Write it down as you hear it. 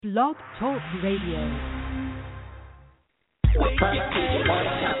Blog Talk Radio. Wake your head,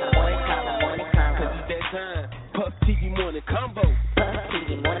 morning combo, cause it's that time. Puff TV morning combo. Puff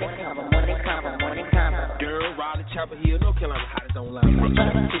TV morning combo. Girl, Raleigh, Chapel Hill, North Carolina, hottest online. Puff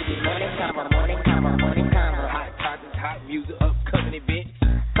TV morning combo. Hot topics, hot music, upcoming events.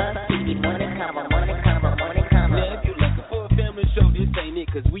 Puff TV morning combo. Now if you're looking for a family show, this ain't it,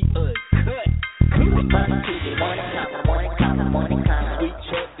 cause we uncut. Puff TV morning combo. Sweet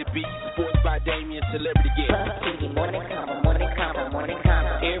Chuck, the beat, sports by Damien, celebrity guest. Puff TV morning combo.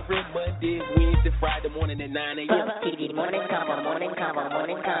 Every Monday, Wednesday, Friday morning at 9 a.m. Puff TV morning combo.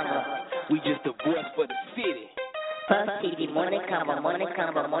 We just the voice for the city. Puff TV morning combo.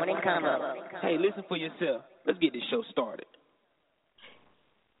 Hey, listen for yourself. Let's get this show started.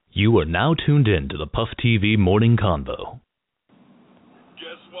 You are now tuned in to the Puff TV Morning Convo.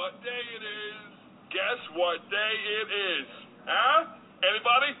 Guess what day it is? Huh?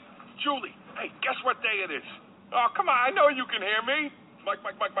 Anybody? Julie, hey, guess what day it is? Oh, come on, I know you can hear me. Mike.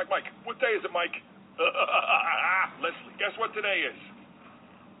 What day is it, Mike? Leslie, guess what today is?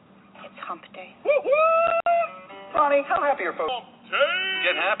 It's Hump Day. Woo-hoo! Ronnie, how happy are folks? Hump Day!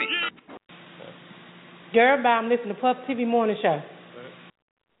 Get happy. Girl, I'm listening to Puff TV Morning Show.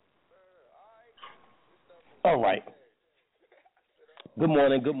 All right. Good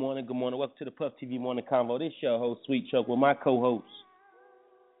morning. Welcome to the Puff TV Morning Convo. This your host, Sweet Chuck, with my co-host.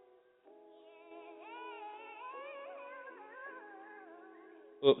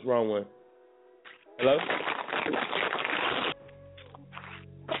 Oops, wrong one. Hello?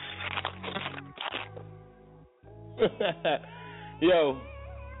 Yo.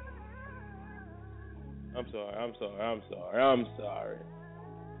 I'm sorry.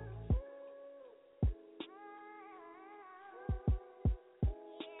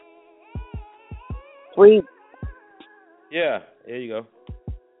 Sweet. Yeah, there you go.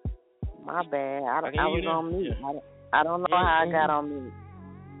 My bad. I was on mute. Yeah. I don't know how I got on mute.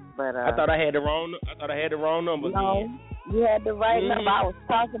 But I thought I had the wrong number. No, again. You had the right number. I was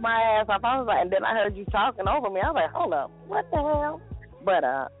talking my ass off. I was like, and then I heard you talking over me. I was like, hold up, what the hell? But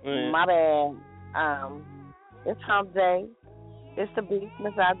my bad. It's Hump Day. It's the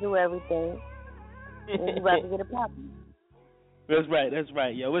business. I do everything. And you about to get it popping. That's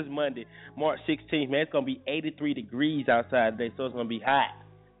right. Yo, it's Monday, March 16th, man. It's going to be 83 degrees outside today, so it's going to be hot.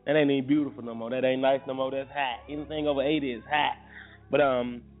 That ain't even beautiful no more. That ain't nice no more. That's hot. Anything over 80 is hot. But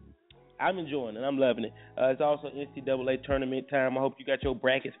I'm enjoying it. I'm loving it. It's also NCAA tournament time. I hope you got your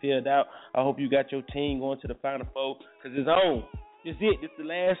brackets filled out. I hope you got your team going to the Final Four, because it's on. This is it. This is the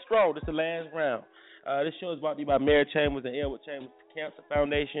last straw. This is the last round. This show is brought to you by Mary Chambers and Edward Chambers Cancer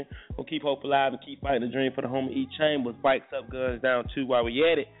Foundation. We'll keep hope alive and keep fighting the dream for the home of each Chambers. Bikes up, guns down, too, while we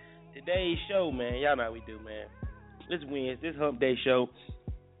at it. Today's show, man, y'all know how we do, man. This Wednesday, this Hump Day show.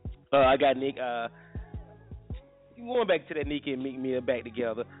 I got Nick. Going back to that Nick and Meek Mill back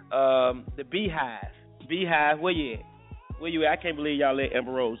together. The Beehive, where you at? I can't believe y'all let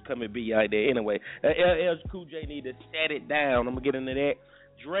Amber Rose come and be out there. Anyway, LL Cool J need to set it down. I'm going to get into that.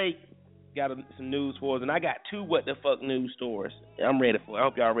 Drake got some news for us, and I got two what the fuck news stories. I'm ready for it. I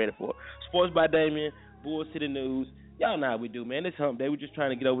hope y'all ready for it. Sports by Damien, Bulls to the news. Y'all know how we do, man. This Hump Day, we're just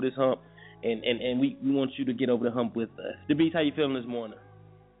trying to get over this hump, and we want you to get over the hump with us. The Beast, how you feeling this morning?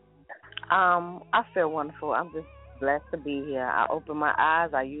 I feel wonderful. I'm just blessed to be here. I open my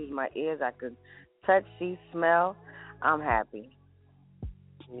eyes. I use my ears. I could touch, see, smell. I'm happy.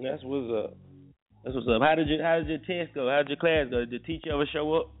 That's what's up. How did your test go? How did your class go? Did the teacher ever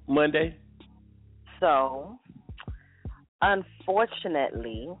show up Monday? So,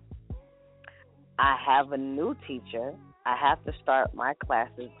 unfortunately, I have a new teacher. I have to start my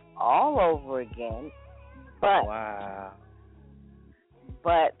classes all over again. But wow.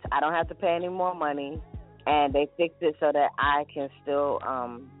 But I don't have to pay any more money. And they fixed it so that I can still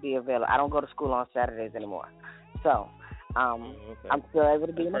be available. I don't go to school on Saturdays anymore. So okay. I'm still able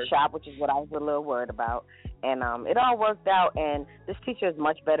to be in the shop, which is what I was a little worried about. And it all worked out. And this teacher is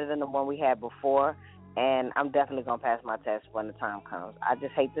much better than the one we had before. And I'm definitely going to pass my test when the time comes. I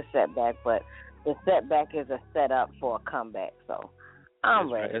just hate the setback, but the setback is a setup for a comeback. So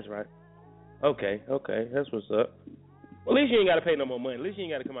I'm ready. That's right. Okay. That's what's up. Well, at least you ain't got to pay no more money. At least you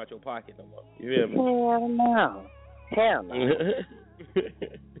ain't got to come out your pocket no more. You hear me? Hell no.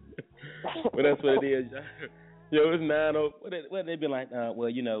 Well, that's what it is. Yo, it's 9:00. What they been like?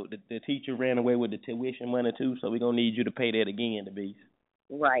 Well, you know, the teacher ran away with the tuition money too, so we're gonna need you to pay that again, the Beast.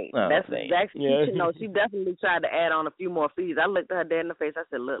 Right. That's you know, she definitely tried to add on a few more fees. I looked at her dead in the face. I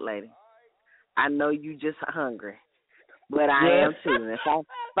said, "Look, lady, I know you just hungry, But I am too.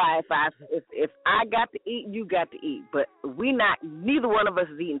 If I got to eat, you got to eat. But neither one of us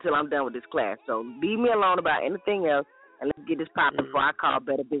is eating until I'm done with this class. So leave me alone about anything else, and let's get this popping before I call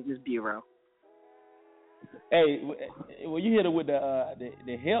Better Business Bureau. Hey, well, you hit it with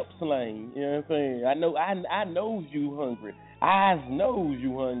the help slang. You know what I'm saying? I knows you hungry. I knows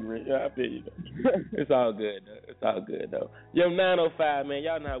you hungry. I feel you. It's all good, though. It's all good, though. Yo, 905, man.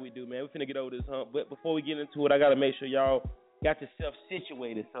 Y'all know how we do, man. We finna get over this hump. But before we get into it, I gotta make sure y'all got yourself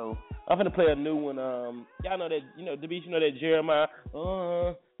situated. So I'm finna play a new one. Y'all know that, the beat. You know that Jeremiah.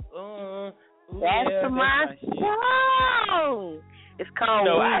 That's my song. It's called.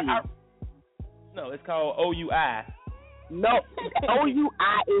 No, it's called OUI. No,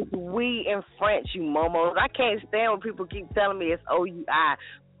 OUI is we in French, you momos. I can't stand when people keep telling me it's OUI.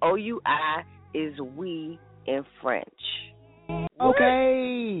 OUI is we in French.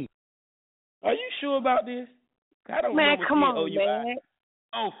 Okay. Are you sure about this? I don't man, remember come on, OUI. man.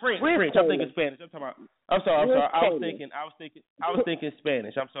 Oh, French. I'm thinking Spanish. I'm sorry. I was thinking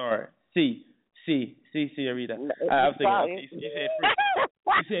Spanish. I'm sorry. Sí, señorita. I was thinking. You said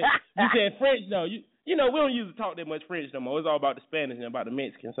French. You said French, though. You know, we don't usually talk that much French no more. It's all about the Spanish and about the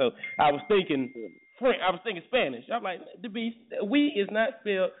Mexican. So I was thinking French. I was thinking Spanish. I'm like, we is not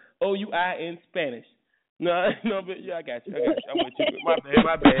spelled OUI in Spanish. No, but yeah, I got you. I'm with you.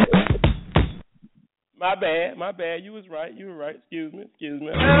 My bad. You was right. Excuse me.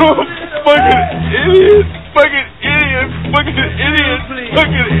 Fucking idiot.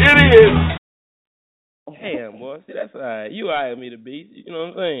 Damn, boy. See, that's all right. You eyed me the beast. You know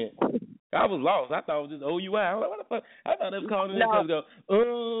what I'm saying? I was lost. I thought it was just OUI. I was like, what the fuck? I thought they was calling it because go,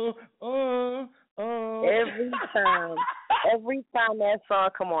 Every time that song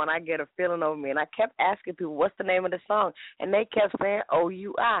come on, I get a feeling over me. And I kept asking people, what's the name of the song? And they kept saying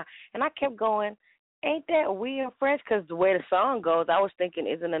OUI. And I kept going, ain't that we in French? Because the way the song goes, I was thinking,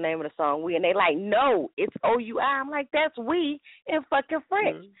 isn't the name of the song we? And they like, no, it's OUI. I'm like, that's we in fucking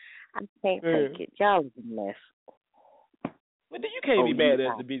French. Mm-hmm. I can't take it. Y'all is a mess. But you can't be mad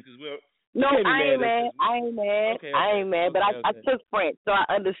at the beats as well. No, I ain't mad. Okay, I ain't mad, but I took French, so I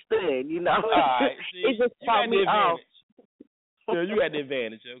understood, All right. See, it just taught me off. Yeah, you had the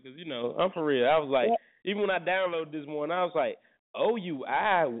advantage, yo, because, I'm for real. I was like, even when I downloaded this morning, I was like,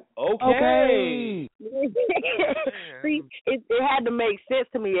 OUI, okay. See, it had to make sense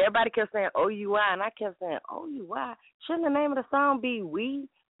to me. Everybody kept saying OUI, and I kept saying, OUI, shouldn't the name of the song be we?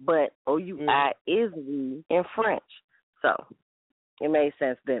 But OUI is we in French. So it made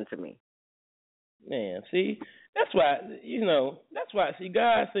sense then to me. Man, see, that's why, see,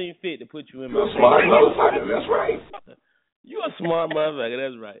 God seemed fit to put you in my face. Smart motherfucker, that's right. You a smart motherfucker,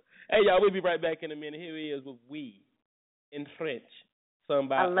 that's right. Hey, y'all, we'll be right back in a minute. Here he is with we in French. Sung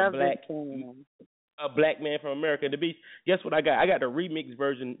by a black man from America. The Beast, guess what I got? I got the remix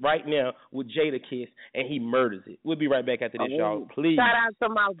version right now with Jadakiss, and he murders it. We'll be right back after this, y'all. Please. Shout out to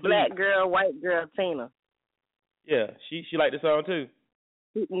my black girl, white girl, Tina. Yeah, she liked the song too.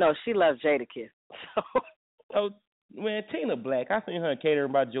 No, she loves Jadakiss. Oh, man, Tina Black. I seen her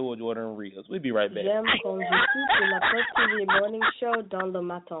catering by George ordering reels. We'll be right back. J'aime quand je suis sur la Pop TV Morning Show dans le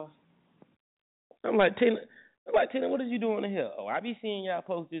matin. I'm like, Tina, what are you doing in here? Oh, I be seeing y'all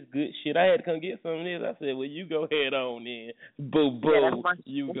post this good shit. I had to come get some of this. I said, well, you go head on then. Boo, boo. Yeah,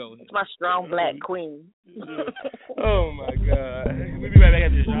 You go. That's my strong black queen. Oh, my God. We'll be right back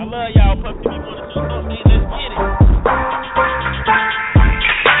after this. I love y'all. Puff TV Morning Show. Let's get it.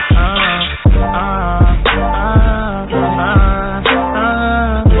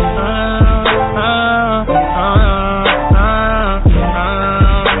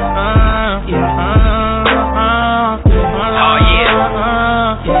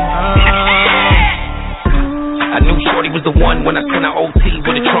 The one when I sent her OT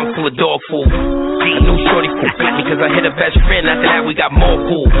with a trunk full of dog food. I knew shorty could fit me cause I hit her best friend. After that we got more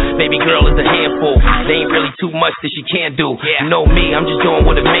cool. Baby girl is a handful. They ain't really too much that she can't do. You know me, I'm just doing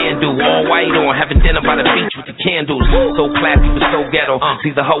what a man do. All white on, having dinner by the beach with the candles. So classy but so ghetto. It's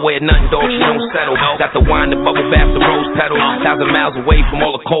either her way or nothing, dog, she don't settle. Got the wine, the bubble bath, the rose petals. 1,000 miles away from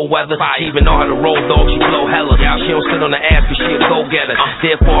all the cold weather. She even know how to roll, dog, she blow hella. She don't sit on the ass cause she a go-getter.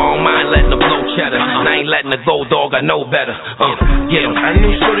 Therefore I don't mind letting her blow cheddar. And I ain't letting her go, dog, I know better. Yeah. I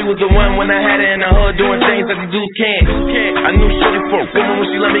knew shorty was the one when I had her in the hood doing things that the dudes can't. I knew shorty for a woman when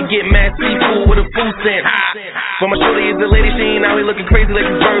she let me get mad seafood with a food stamp. But my shorty is the lady, she ain't out here looking crazy like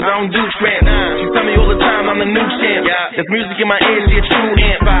these birds, I don't do tramp. She tell me all the time I'm the new champ. There's music in my ear, she a true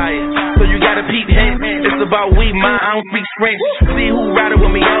amp. So you gotta peep hint. It's about we, I don't speak French. See who riding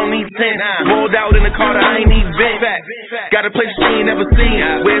with me, I don't need 10. Rolled out in the car, I ain't need vent. Fact. Got a place you ain't never seen.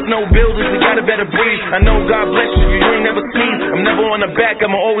 Where's no buildings, we got a better breeze. I know God bless you, you ain't never seen. I'm never on the back,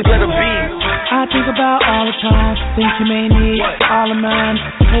 I'ma always let her be. I think about all the time, things you may need, all of mine.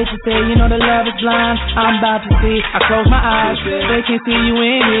 Hate to say, you know the love is blind. I'm about to see, I close my eyes, they can see you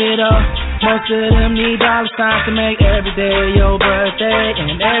in it all. Most of them need dollar signs to make every day your birthday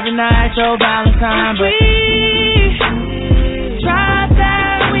and every night your Valentine. But we try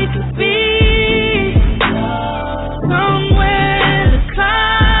that we could be somewhere the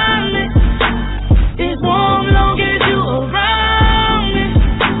climate is warm, long as you around me.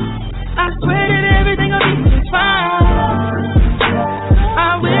 I swear that everything will be just fine.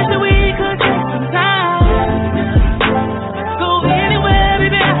 I wish that we could take some time, go anywhere,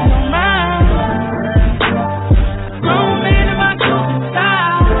 baby, I don't mind. Grown man in my chosen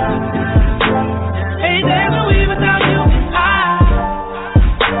style. Hey, there's no we without you and I.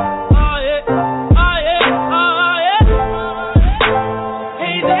 Oh yeah, oh yeah, oh yeah.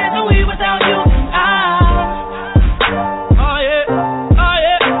 Hey, there's no we without you and I. Oh yeah, oh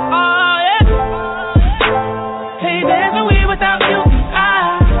yeah, oh yeah. Hey, there's no we without you and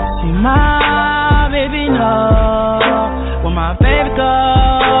I. See my baby know when my baby go,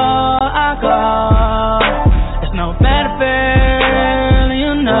 I go. It's no better feeling,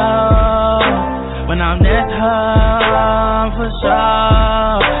 you know, when I'm next to her for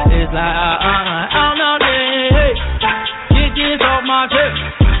sure. It's like I'm not there. Get this off my chest.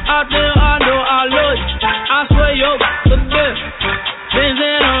 I know I love you. I swear you're the best.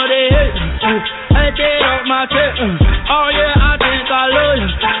 Dancing all day. I get it off my chest. Oh yeah, I think I love you.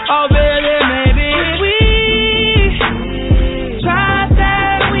 Oh baby, maybe we try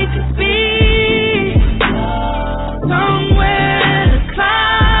that we could be somewhere the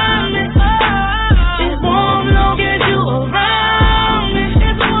climate is warm, long as you around me.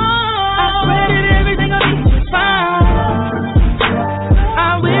 I swear that everything will be just fine.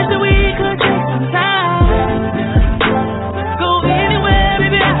 I wish that we could take some time, go anywhere,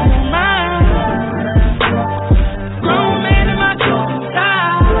 baby, I don't mind. Grown man in my chosen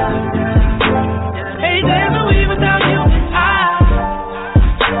style. Hey, there's no we without you and I.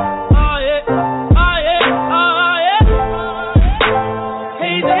 Oh yeah, oh yeah, oh yeah.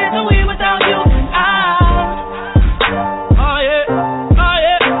 Hey, there's no we without you and I. Oh yeah, oh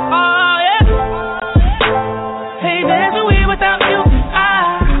yeah, oh yeah. Hey, there's no we without you and I.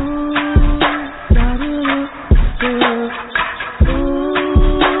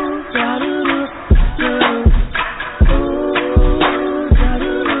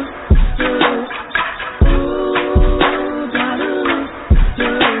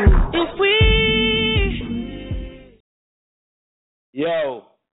 If we Yo.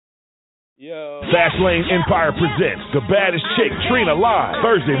 Fast Lane Empire presents The Baddest Chick, Trina, live.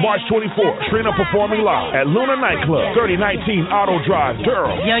 Thursday, March 24th. Trina performing live at Luna Nightclub, 3019 Auto Drive,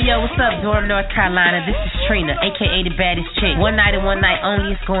 Durham. Yo, what's up, Durham, North Carolina? This is Trina, a.k.a. The Baddest Chick. One night and one night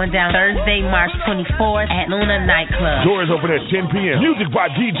only is going down Thursday, March 24th at Luna Nightclub. Doors open at 10 p.m. Music by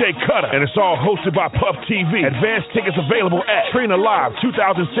DJ Cutter, and it's all hosted by Puff TV. Advanced tickets available at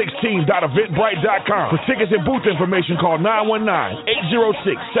TrinaLive2016.eventbrite.com. For tickets and booth information, call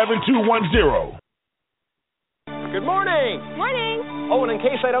 919-806-7210. Good morning. Morning. Oh, and in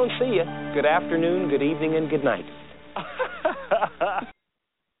case I don't see you, good afternoon, good evening, and good night.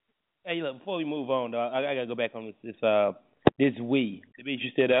 Hey, look, before we move on, dog, I gotta go back on this we. The beach,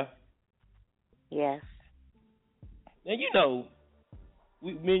 you still there? Yes. Now, you know,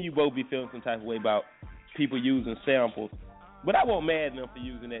 me and you both be feeling some type of way about people using samples, but I wasn't mad enough for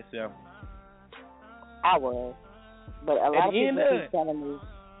using that sample. I was. But a lot of people keep telling me,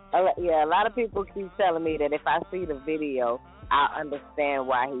 a lot of people keep telling me that if I see the video, I'll understand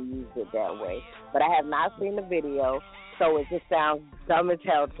why he used it that way. But I have not seen the video, so it just sounds dumb as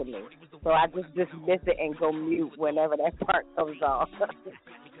hell to me. So I just dismiss it and go mute whenever that part comes on.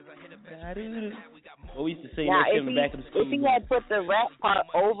 Well, we used to sing now, that shit in the back of the school. If he had put the rap part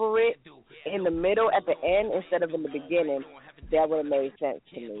over it in the middle at the end instead of in the beginning, that would have made sense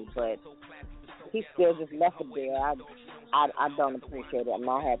to me. But he still just left it there. I don't appreciate it. I'm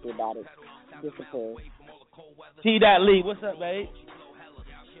not happy about it. Disapprove. T.Lee, what's up, babe?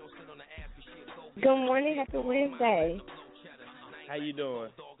 Good morning. Happy Wednesday. How you doing?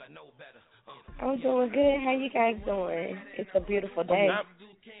 I'm doing good. How you guys doing? It's a beautiful day.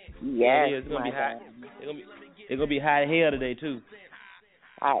 Yes, it's gonna be hot. It's gonna be hot as hell today too.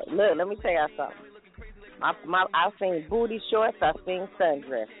 All right, look. Let me tell y'all something. I've seen booty shorts. I've seen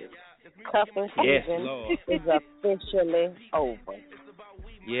sundresses. Cuffing season is officially over.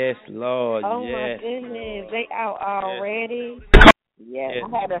 Yes, Lord. Oh yes. my goodness, they out already. Yes.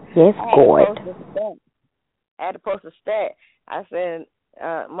 I I had to post a stat. I said,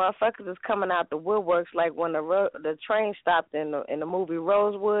 motherfuckers is coming out the woodworks like when the train stopped in the movie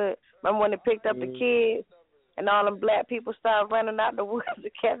Rosewood. Remember when they picked up the kids and all them black people started running out the woods to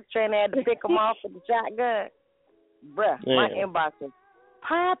catch the train? They had to pick them off with the shotgun. Bruh, my inbox is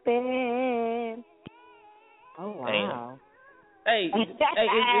popping. Oh, wow. Hey,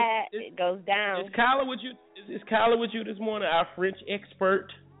 it goes down. Is Kyla with you? Is Kyla with you this morning? Our French expert.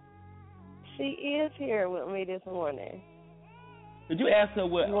 She is here with me this morning. Did you ask her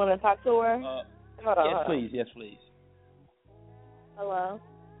what? You want to talk to her? Hold on. Yes, please. Hello.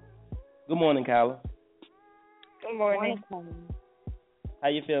 Good morning, Kyla. Good morning. How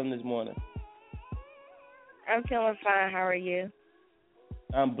you feeling this morning? I'm feeling fine. How are you?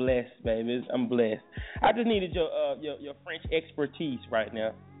 I'm blessed, baby. I'm blessed. I just needed your French expertise right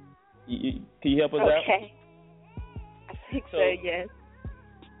now. Can you help us out? Okay. I think so, yes.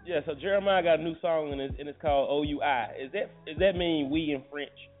 Yeah, so Jeremiah got a new song and it's called OUI. Does that mean we in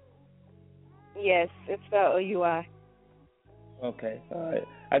French? Yes, it's spelled OUI. Okay, all right.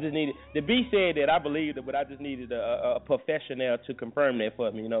 I just needed, the B said that, I believed it, but I just needed a professional to confirm that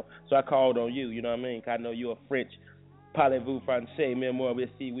for me, So I called on you, you know what I mean? 'Cause I know you're a French, parlez-vous français, même moi,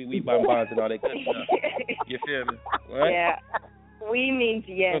 we bonbons and all that good stuff. You feel me? Right? Yeah. We means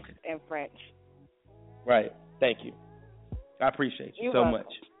yes in French. Right. Thank you. I appreciate you so much.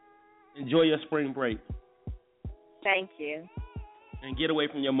 Enjoy your spring break. Thank you. And get away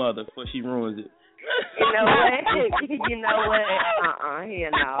from your mother before she ruins it. You know what? You know what?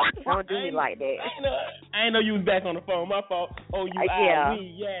 Hell no. Don't do me like that. I ain't know you was back on the phone. My fault. Oh, you we,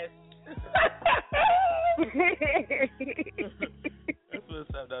 yes. That's what's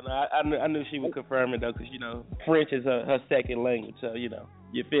up, though. I knew she would confirm it, though, because, French is her second language, so, you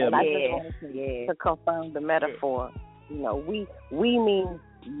feel me? I just wanted to confirm the metaphor. We mean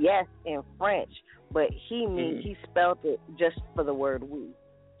yes in French, but he means he spelled it just for the word we,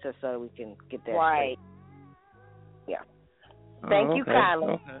 just so we can get that right. Straight. Yeah. Thank you,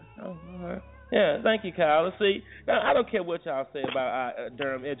 Kyla. Okay. All right. Yeah, thank you, Kyla. See, now, I don't care what y'all say about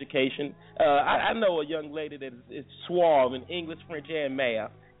Durham education. I know a young lady that is suave in English, French, and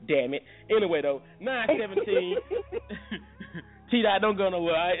math. Damn it. Anyway, though, 917. T-Dot, don't go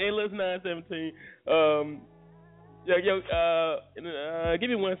nowhere. All right? Hey, listen, 917. Give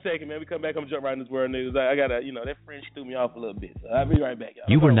me 1 second, man. We come back, I'm jump right in this world news. I gotta, that French threw me off a little bit. So I'll be right back, y'all.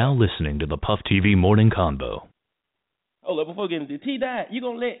 You are now listening to the Puff TV Morning Convo. Hold up, before getting to T-Dot, you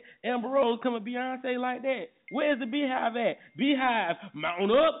gonna let Amber Rose come with Beyonce like that? Where's the Beehive at? Beehive, mount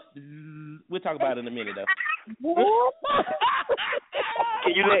up. We'll talk about it in a minute, though.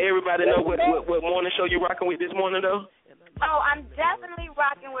 Can you let everybody know what morning show you rocking with this morning, though? Oh, I'm definitely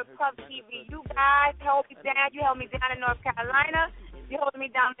rocking with Puff TV. You guys hold me down. You held me down in North Carolina. You holding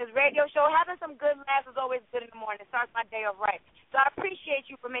me down in this radio show. Having some good laughs is always good in the morning. It starts my day off right. So I appreciate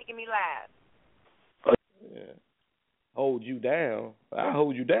you for making me laugh. Yeah. Hold you down. I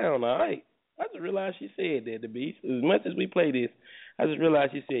hold you down, all right. I just realized she said that, the Beast. As much as we play this, I just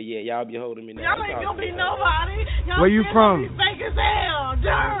realized she said, yeah, y'all be holding me down. Y'all ain't gonna be nobody. Y'all where you from? Be fake as hell.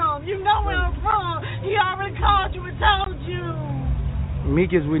 Durham. You know where I'm from. He already called you and told you.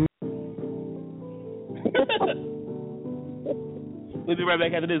 Meek is with. We'll be right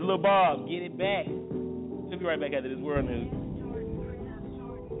back after this. Lil Bob, get it back. We'll be right back after this world news.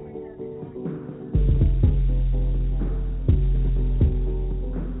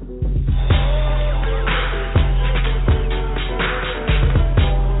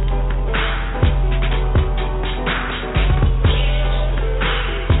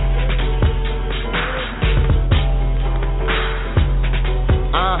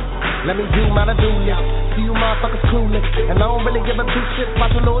 Let me do my to-do list. See you motherfuckers clueless. And I don't really give a two shits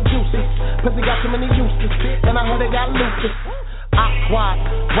about your little juices. Pussy got too many uses. And I heard they got Lucas. Aquad,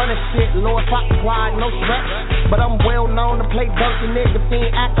 running shit, Lord Fox Squad, no stress. But I'm well known to play dirty niggas.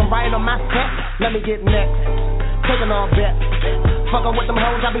 Ain't acting right on my set. Let me get next. Taking all bets. Fucking with them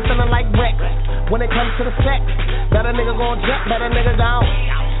hoes, I be feeling like Rex. When it comes to the sex, better nigga gon' jet, better nigga down.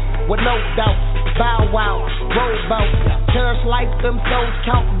 With no doubt, bow wow, rowboat. Cherish life, them souls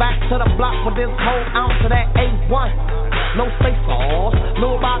count back to the block with this whole ounce of that A1. No space balls,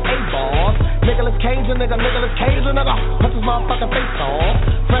 know about A-balls. Nicolas Cage, a nigga, Nicolas Cage, a nigga. Punch his motherfucking face off.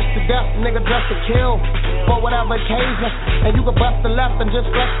 Fresh to death, nigga, dressed to kill. For whatever occasion. And you can bust the left and just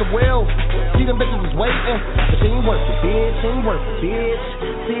flex the wheel. See them bitches is waiting, but she ain't worth it, bitch, she ain't worth it, bitch.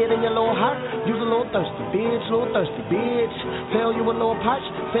 See it in your little heart, you's a little thirsty, bitch, Tell you a little punch,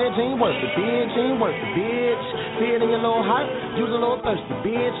 said she ain't worth it, bitch, she ain't worth it, bitch. See it in your little heart, you's a little thirsty,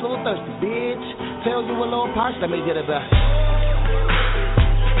 bitch, Tell you a little punch, let me get it back.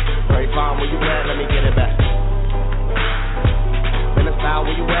 Right, fine, where you at, let me get it back. style,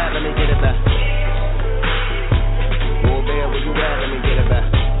 where you at? Let me get it back. Bull Bear, where you at? Let me get it back.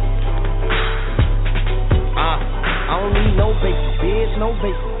 I don't need no basic bitch, no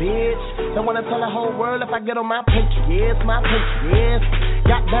basic bitch. Don't wanna tell the whole world if I get on my Patriots, my Patriots.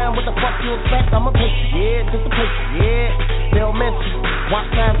 Got down what the fuck you expect, I'm a Patriot, just a Patriot. They'll mention, watch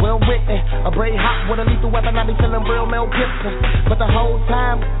that well written. A braid hot with a lethal weapon, I be feeling real Mel Gibson. But the whole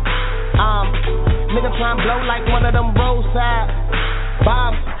time, nigga try and blow like one of them roadside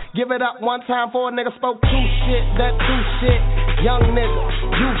bombs. Give it up one time for a nigga spoke true shit, that true shit. Young nigga,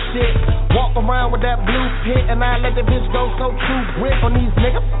 you shit. Walk around with that blue pit and I let the bitch go so true grip on these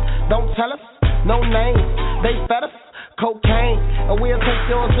niggas. Don't tell us, no names, they fed us cocaine, and we'll take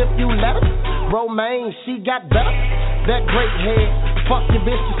yours if you let us. Romaine, she got better, that great head. Fuck your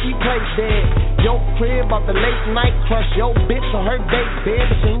bitch till she plays dead. Yo crib off the late night crush, yo bitch on her date bed,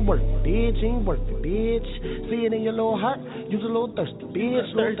 but she ain't worth it, bitch, she ain't worth it, bitch. See it in your little heart, you's a little thirsty, bitch,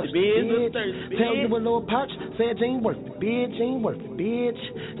 little thirsty, bitch. Tell you a little pouch, said she ain't worth it, bitch, she ain't worth it, bitch.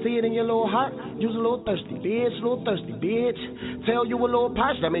 See it in your little heart, you's a little thirsty, bitch, little thirsty, bitch. Tell you a little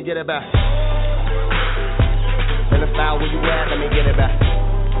pouch, let me get it back. In the style where you at, let me get it back.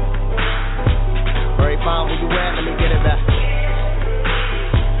 Very fine where you at, let me get it back.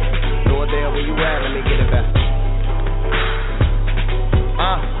 Lower there where you at, let me get it back.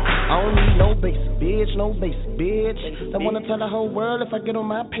 I don't need no basic bitch, no basic bitch. I wanna tell the whole world if I get on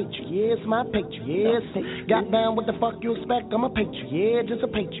my Patriots, my Patriots. Got down what the fuck you expect, I'm a Patriot, just a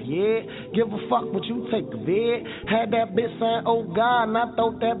Patriot. Give a fuck what you take of it. Had that bitch saying, oh God, and I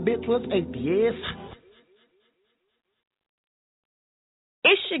thought that bitch was atheist.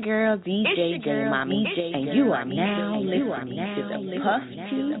 It's your girl, DJ J Mommy, and you are now listening to the Puff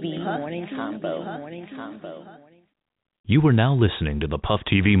TV Morning Convo. You are now listening to the Puff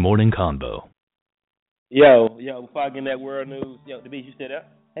TV Morning Convo. Yo, before I get in that world news, the Beast, you still there?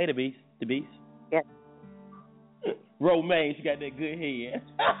 Hey, the Beast. Yeah. Romaine, she got that good head.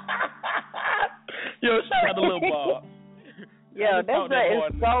 Yo, shout out to Lil Bob. Yo,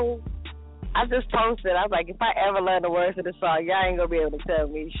 that's so. I just posted. I was like, if I ever learn the words of the song, y'all ain't gonna be able to tell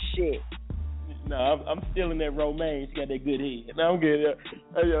me shit. No, I'm still in that Romaine. She got that good head. No, I'm good.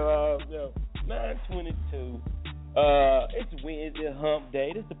 9:22. It's Wednesday, Hump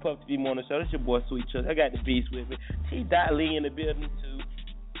Day. This is the Puff TV Morning Show. This your boy Sweet Chuck. I got the Beast with me. T.Lee in the building too,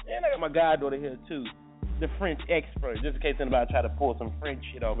 and I got my goddaughter here too, the French expert. Just in case anybody try to pull some French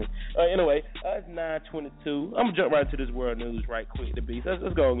shit on me. Anyway, it's 9:22. I'm gonna jump right into this world news right quick. The Beast.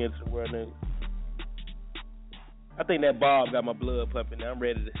 Let's go and get into the world news. I think that Bob got my blood pumping. Now I'm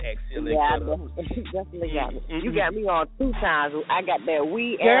ready to act silly. Yeah, definitely got me. You got me on 2 times. I got that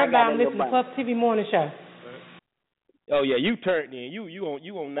weed. Girl, I'm listening to Puff TV Morning Show. Oh yeah, you turned in. You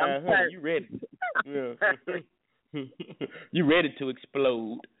on 900. You ready? Yeah. You ready to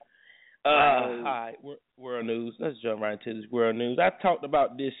explode? All right, world news. Let's jump right into this world news. I talked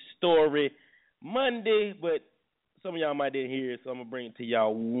about this story Monday, but some of y'all might didn't hear it, so I'm going to bring it to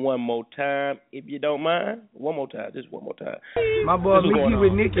y'all one more time, if you don't mind. One more time, just one more time. My boy Mickey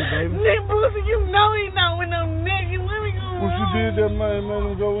with Nikki, baby. Nick Boosie, you know he not with no Nikki. What we going What you did that man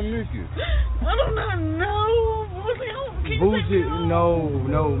made him go with Nikki? I do not know. Boosie,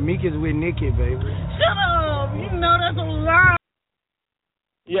 no, Mickey's with Nikki, baby. Shut up. You know that's a lie.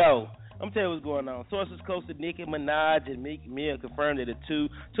 Yo, I'm going to tell you what's going on. Sources close to Nicki Minaj and Meek Mill confirmed that the two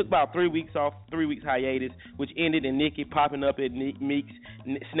took about 3 weeks off, 3 weeks hiatus, which ended in Nicki popping up at Meek's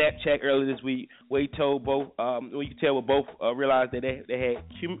Snapchat earlier this week, where he told both, you can tell both realized that they had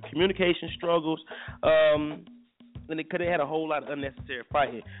communication struggles, and because they had a whole lot of unnecessary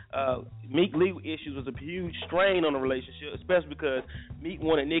fighting. Meek legal issues was a huge strain on the relationship, especially because Meek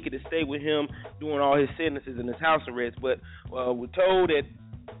wanted Nicki to stay with him during all his sentences and his house arrest, but we're told that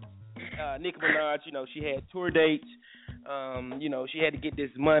Nicki Minaj, she had tour dates. She had to get this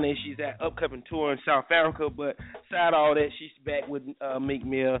money. She's at upcoming tour in South Africa, but aside all that, she's back with Meek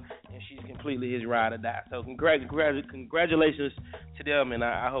Mill, and she's completely his ride or die. So congratulations to them, and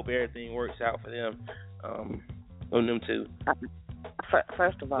I hope everything works out for them, on them too.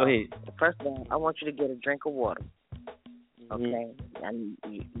 First of all, go ahead. I want you to get a drink of water. Okay, and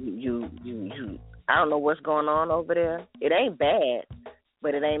you. I don't know what's going on over there. It ain't bad,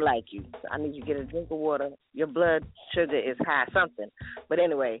 but it ain't like you. So I need you to get a drink of water. Your blood sugar is high, something. But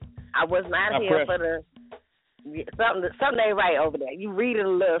anyway, I was not here for the something ain't right over there. You read it a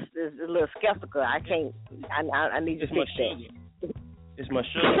little skeptical. I can't. I need you to fix that. It's my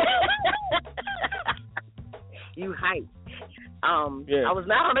sugar. You hype. Yeah. I was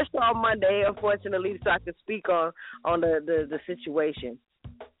not on the show on Monday, unfortunately, so I could speak on the situation.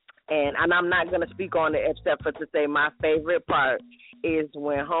 And I'm not going to speak on it except for to say my favorite part is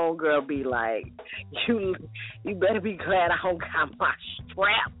when homegirl be like, you better be glad I don't got my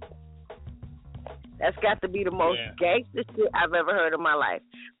strap. That's got to be the most gangster shit I've ever heard in my life.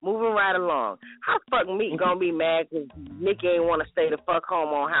 Moving right along. How fuck Meek gonna be mad because Nikki ain't want to stay the fuck home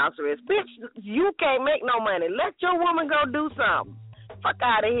on house arrest? Bitch, you can't make no money. Let your woman go do something. Fuck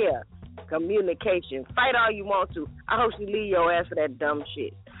out of here. Communication. Fight all you want to. I hope she leave your ass for that dumb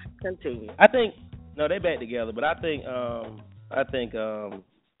shit. Continue. I think they back together, but I think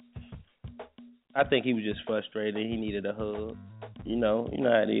he was just frustrated. He needed a hug. You know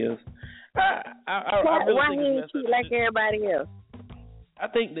how it is. I really why think he ain't cheat like everybody else? I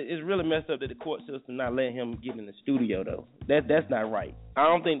think that it's really messed up that the court system not letting him get in the studio though. That's not right. I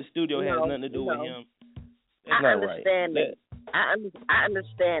don't think the studio has nothing to do with him. That's not right. I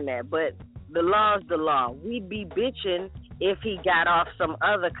understand that, but the law's the law. We'd be bitching if he got off some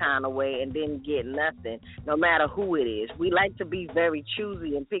other kind of way and didn't get nothing, no matter who it is. We like to be very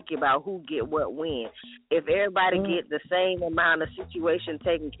choosy and picky about who get what when. If everybody get the same amount of situation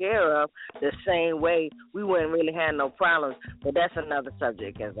taken care of the same way, we wouldn't really have no problems. But that's another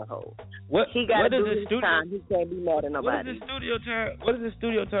subject as a whole. He got to do his time. He can't be mad at nobody. What does the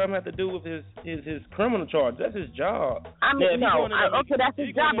studio time have to do with his criminal charge? That's his job. I mean, okay, that's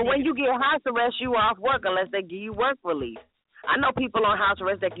his job. But when you get house arrest, you off work unless they give you work release. I know people on house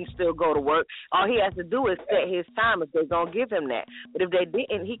arrest that can still go to work. All he has to do is set his time if they're going to give him that. But if they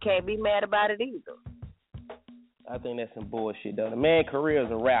didn't, he can't be mad about it either. I think that's some bullshit, though. The man career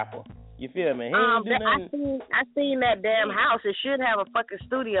is a rapper. You feel me? I seen that damn house. It should have a fucking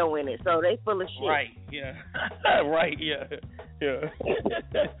studio in it, so they full of shit. Right, yeah. Right, yeah.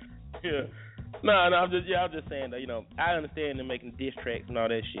 Yeah. No, I'm just saying, though, I understand them making diss tracks and all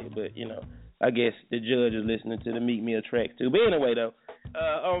that shit, but, I guess the judge is listening to the Meek Mill track too. But anyway, though,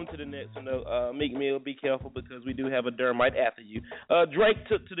 on to the next one, though. Meek Mill, be careful because we do have a Dermite after you. Drake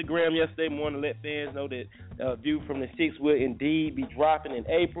took to the gram yesterday morning to let fans know that View from the 6 will indeed be dropping in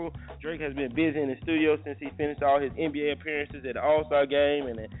April. Drake has been busy in the studio since he finished all his NBA appearances at the All-Star Game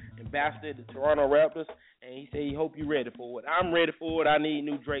and an ambassador at the Toronto Raptors. And he said he hope you're ready for it. I'm ready for it. I need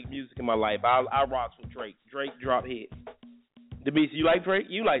new Drake music in my life. I rocks with Drake. Drake drop hits. Demetri, you like Drake?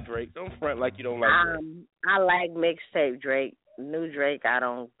 You like Drake. Don't front like you don't like Drake. I like mixtape Drake. New Drake, I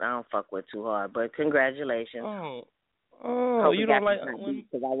don't fuck with too hard. But congratulations. Oh, you don't like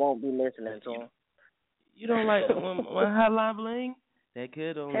because I won't be listening to him. You don't like when Hotline Bling? That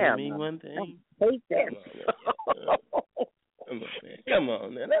could only mean one thing. I hate that. Come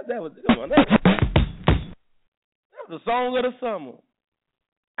on, man. That was the song of the summer.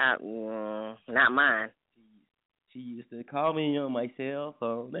 Not mine. She used to call me on my cell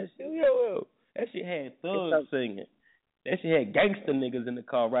phone. That shit had thugs singing. That shit had gangster niggas in the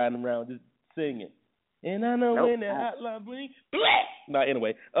car riding around just singing. And I know when that hotline bling. Nah,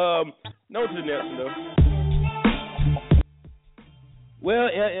 anyway. No to the next one, though. Well,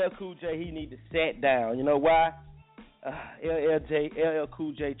 LL Cool J, he need to sit down. You know why? LL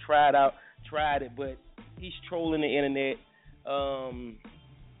Cool J tried it, but he's trolling the internet.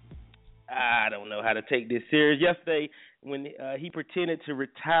 I don't know how to take this serious. Yesterday, when he pretended to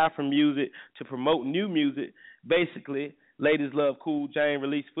retire from music to promote new music, basically, Ladies Love Cool J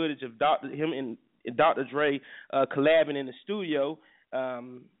released footage of him and Dr. Dre collabing in the studio,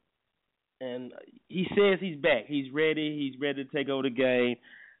 and he says he's back. He's ready. He's ready to take over the game.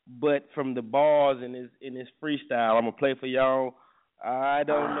 But from the bars in his freestyle, I'm gonna play for y'all. I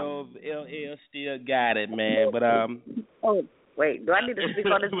don't know if LL still got it, man. But Wait, do I need to speak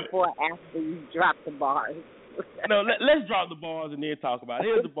on this before or after you drop the bars? No, let's drop the bars and then talk about it.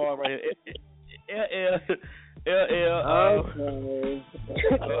 Here's the bar right here. LL.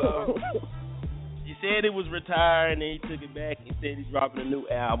 He said it was retired, and then he took it back. He said he's dropping a new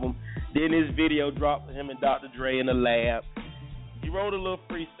album. Then his video dropped for him and Dr. Dre in the lab. He wrote a little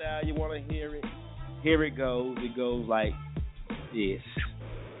freestyle. You want to hear it? Here it goes. It goes like this.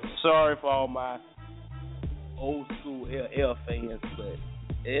 Sorry for all my old school LL fans, but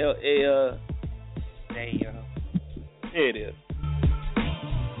LL, damn, here it is.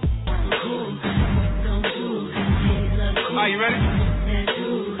 Are you ready?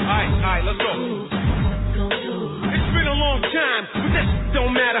 Alright, let's go. It's been a long time, but that don't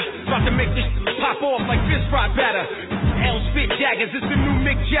matter. About to make this pop off like this fried batter. L spit daggers, it's the new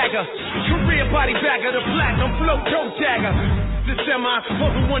Mick Jagger. Career body bagger, the platinum flow toe tagger. The semi,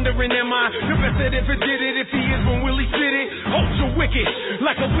 over wondering am I the best that ever did it? If he is, when will he fit it? Ultra wicked,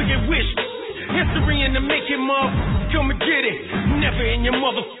 like a wicked wish. History in the making, mother, come and get it. Never in your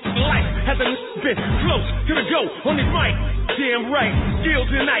mother life has a been close to the go on his mic. Damn right, skills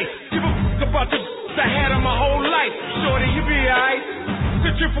and ice. Give a fuck about the I had them my whole life. Shorty, you be alright.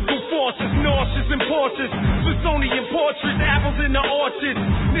 Centrifugal forces, nauseous and Porsches, Smithsonian portraits, apples in the orchard.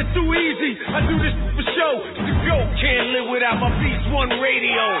 It's too easy. I do this for show. The goat can't live without my Beats One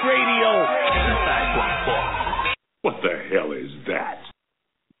radio. What the hell is that?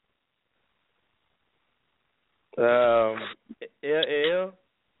 LL.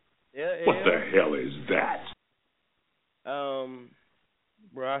 What the hell is that?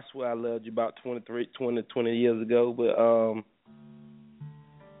 Bro, I swear I loved you about 20 years ago, but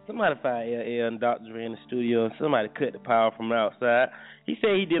somebody fired LL and Dr. Dre in the studio, and somebody cut the power from outside. He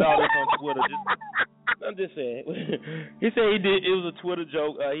said he did all this on Twitter. I'm just saying. He said he did. It was a Twitter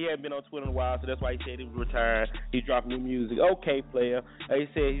joke. He hadn't been on Twitter in a while, so that's why he said he was retiring. He's dropping new music. Okay, player. He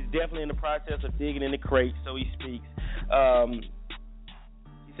said he's definitely in the process of digging in the crate, so he speaks.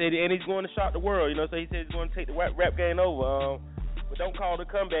 He said, and he's going to shock the world, you know, so he said he's going to take the rap game over. But don't call it a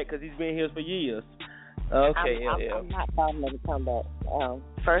comeback because he's been here for years. Okay, I'm not calling it a comeback.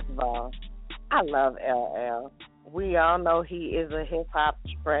 First of all, I love LL. We all know he is a hip-hop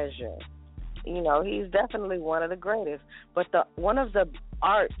treasure. You know, he's definitely one of the greatest. But one of the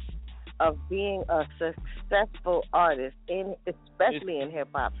arts of being a successful artist, especially in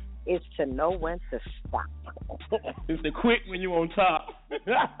hip-hop, is to know when to stop. It's the quit when you're on top.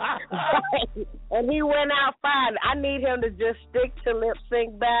 And he went out fine. I need him to just stick to lip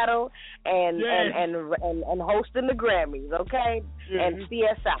sync battle and hosting the Grammys, okay? Yes. And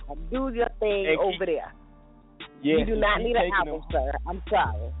CSI. Do your thing over there. Yes. You do not need an album, sir. I'm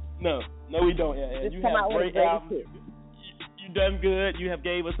sorry. No, we don't. Just you come have out great with a albums. You done good. You have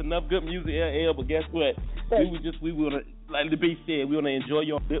gave us enough good music, LL. But guess what? We want to, like the B said, we want to enjoy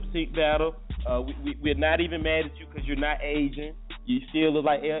your lip sync battle. We're not even mad at you because you're not aging. You still look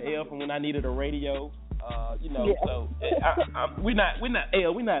like LL from when I needed a radio. So we're not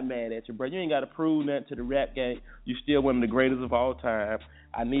mad at you, bro. You ain't got to prove nothing to the rap game. You're still one of the greatest of all time.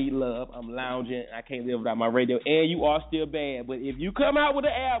 I need love. I'm lounging. I can't live without my radio. And you are still bad. But if you come out with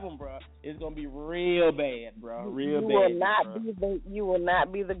an album, bro, it's gonna be real bad, bro. You will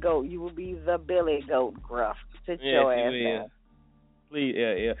not be the GOAT. You will be the Billy Goat, Gruff. Sit your ass down. Please,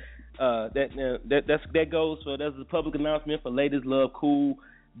 that goes for that's a public announcement for Ladies Love Cool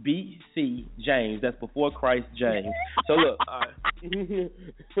B.C. James. That's before Christ James. So look, I knew.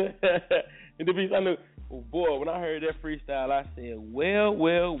 Oh boy, when I heard that freestyle, I said, well,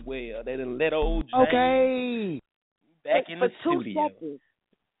 they done let old James back in the studio.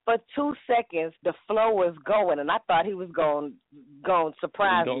 For 2 seconds, the flow was going, and I thought he was going to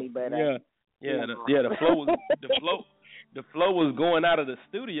surprise me, but the flow was going out of the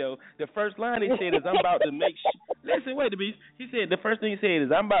studio. The first line he said is, "I'm about to make." Listen, wait, he said the first thing he said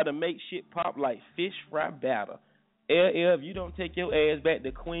is, "I'm about to make shit pop like fish fry batter." LL, if you don't take your ass back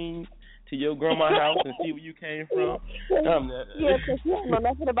to Queens, to your grandma's house and see where you came from. Because you don't know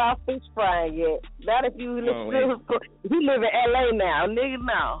nothing about fish frying yet. Not if you live in L.A. now, nigga,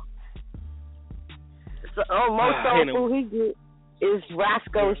 now. So most soul food he get is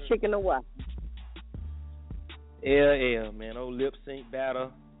Roscoe's chicken and waffles. Man, old lip sync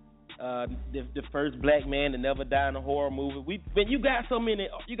battle. The first black man to never die in a horror movie. You got so many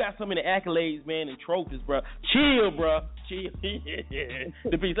accolades, man, and trophies, bro. Chill, bro. Chill.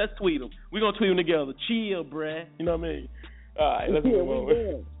 The piece. Let's tweet them. We're gonna tweet them together. Chill, bruh. You know what I mean? All right, let's move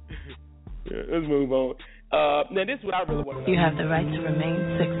on. Let's move on. Now this is what I really want to know. You have the right to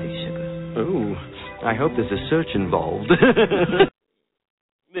remain sexy, sugar. Ooh, I hope there's a search involved.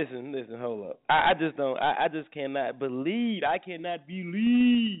 Listen, hold up. I just cannot believe in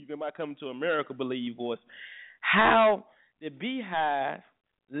my Coming to America believe voice, how the Beehive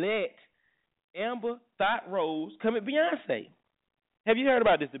let Amber Thought Rose come at Beyonce. Have you heard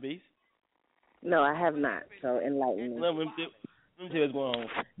about this, the Beast? No, I have not, so enlighten me. Let me tell you what's going on.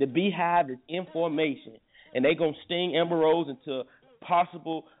 The Beehive is information, and they going to sting Amber Rose into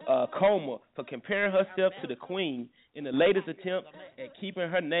possible coma for comparing herself to the Queen in the latest attempt at keeping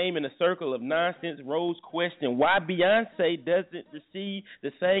her name in a circle of nonsense. Rose questioned why Beyonce doesn't receive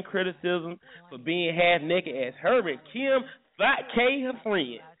the same criticism for being half naked as her and Kim K, her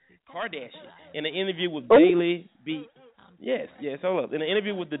friend, Kardashian. In an interview with Daily Beat. Yes, hold up. In an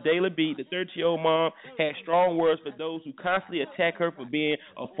interview with the Daily Beat, the 30-year-old mom had strong words for those who constantly attack her for being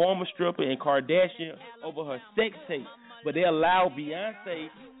a former stripper and Kardashian over her sex tape. But they allow Beyonce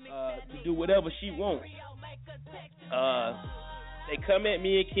to do whatever she wants. They come at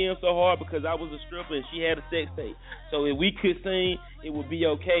me and Kim so hard because I was a stripper and she had a sex tape. So if we could sing, it would be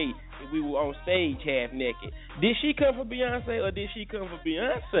okay if we were on stage half naked. Did she come for Beyonce or did she come for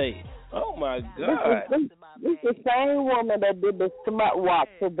Beyonce? Oh my God! This the same woman that did the smut walk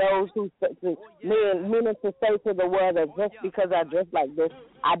to those who meaning to say to the world that just because I dress like this,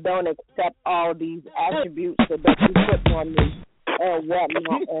 I don't accept all these attributes that you put on me and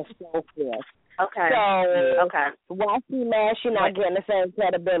whatnot and so forth. Okay. So why she mad she not getting the same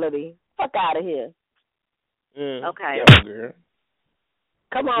credibility? Fuck out of here. Okay. Yeah, girl.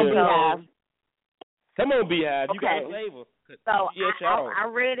 Come on, Beehive. Come on, Beehive. You Okay. got a flavor. So I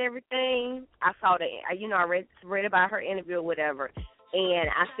read everything. I saw that. I read about her interview or whatever, and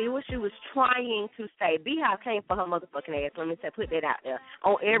I see what she was trying to say. Beehive came for her motherfucking ass. Let me put that out there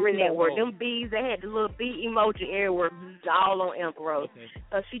on every network. Them bees, they had the little bee emoji everywhere, all on Amber Rose. Okay.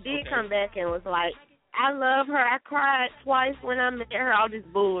 So she did come back and was like, "I love her. I cried twice when I met her. All this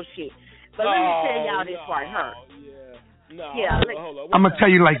bullshit." But let me tell y'all this right here. Hold on. I'm going to tell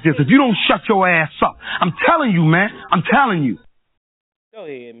you like this. If you don't shut your ass up, I'm telling you, man. I'm telling you. Go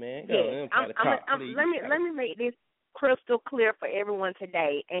ahead, man. Let me make this crystal clear for everyone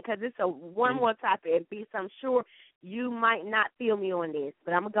today, and because it's one more topic, and Beast, I'm sure you might not feel me on this,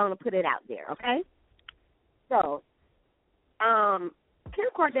 but I'm going to put it out there, okay? So, Kim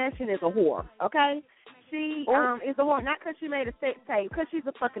Kardashian is a whore, okay? She is a whore, not because she made a sex tape, because she's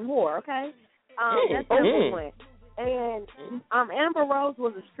a fucking whore, okay? That's number one. And Amber Rose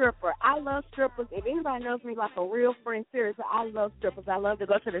was a stripper. I love strippers. If anybody knows me like a real friend, seriously, I love strippers. I love to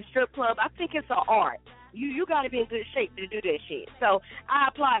go to the strip club. I think it's an art. You got to be in good shape to do that shit. So I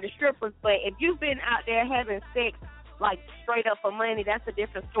apply to strippers. But if you've been out there having sex like straight up for money, that's a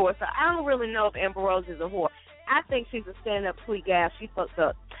different story. So I don't really know if Amber Rose is a whore. I think she's a stand-up sweet gal. She fucked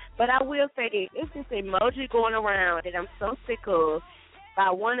up. But I will say this. It's this emoji going around that I'm so sick of by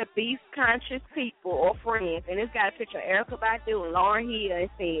one of these conscious people or friends, and it's got a picture of Erykah Badu and Lauryn Hill.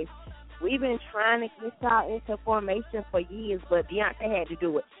 It says, "We've been trying to get y'all into formation for years, but Beyonce had to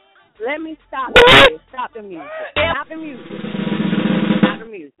do it." Let me stop this. Stop the music. Stop the music. Stop the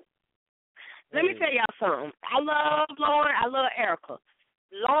music. Let me tell y'all something. I love Lauryn. I love Erykah.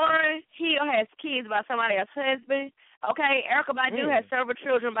 Lauryn Hill has kids by somebody else's husband. Okay, Erykah Badu has several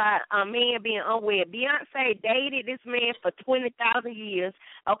children by men being unwed. Beyonce dated this man for 20,000 years.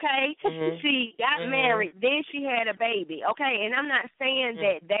 Okay, she got married, then she had a baby. Okay, and I'm not saying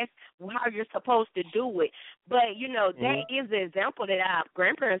that that's how you're supposed to do it, but you know that is the example that our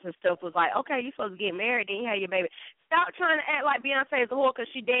grandparents and stuff was like. Okay, you're supposed to get married, then you have your baby. Stop trying to act like Beyonce is a whore because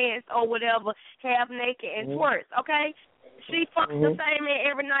she danced or whatever, half naked and twerks. Okay. She fucks the same man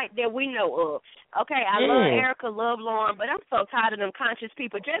every night that we know of. Okay, I love Erykah, love Lauryn, but I'm so tired of them conscious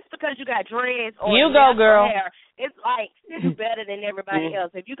people. Just because you got dreads or you go, girl. hair, it's like you're better than everybody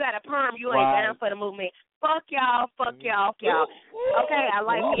else. If you got a perm, you ain't down for the movement. Fuck y'all, fuck y'all, fuck y'all. Okay, I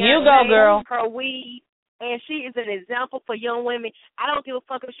like Beyonce, you go, girl. Her weed. And she is an example for young women. I don't give a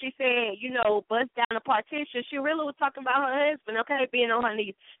fuck if she said, bust down the partition. She really was talking about her husband, okay, being on her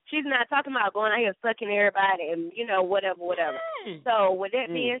knees. She's not talking about going out here sucking everybody and, whatever. So with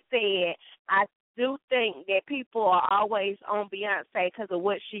that being said, I do think that people are always on Beyonce because of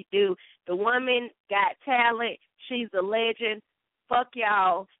what she do. The woman got talent. She's a legend. Fuck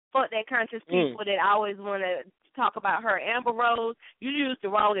y'all. Fuck that conscious people that always want to talk about her. Amber Rose, you used the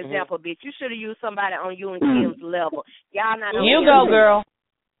wrong example, bitch. You should have used somebody on you and Kim's level. Y'all not on you go, girl.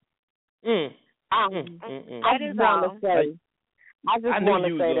 That is all. I just want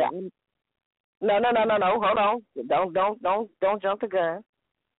to say that. No. Hold on. Don't jump the gun.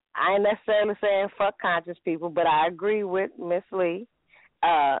 I ain't necessarily saying fuck conscious people, but I agree with Miss Lee.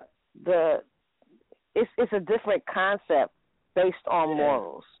 It's a different concept based on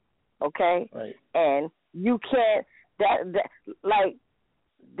morals. Okay? Right. And you can't that's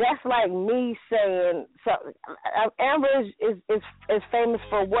like me saying Amber is famous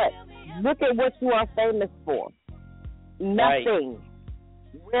for what? Look at what you are famous for. Nothing.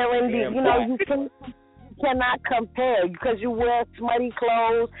 Right. Wearing you cannot compare because you wear smutty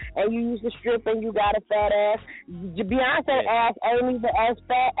clothes and you used to strip and you got a fat ass. Beyonce ass ain't even as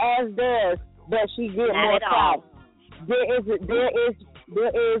fat as theirs, but she get more clout. There is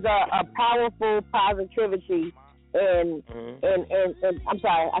a powerful positivity in I'm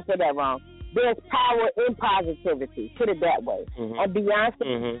sorry, I said that wrong. There's power in positivity, put it that way. And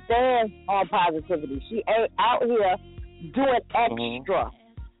Beyonce stands on positivity. She ain't out here doing extra.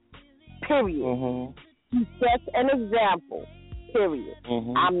 Period. She sets an example. Period.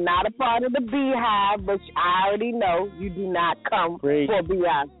 I'm not a part of the Beehive, but I already know you do not come for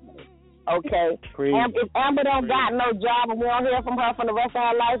Beyonce. Okay? If Amber don't got no job and we don't hear from her for the rest of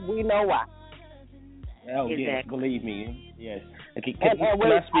her life, we know why. Oh, yes, believe me. Yes. Okay, can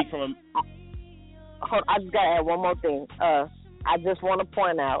I speak from... I just got to add one more thing. I just want to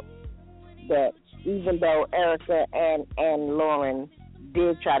point out that even though Erica and Lauren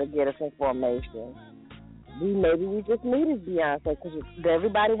did try to get us information. Maybe we just needed Beyonce because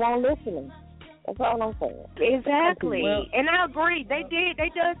everybody won't listen. That's all I'm saying. Exactly. And I agree. They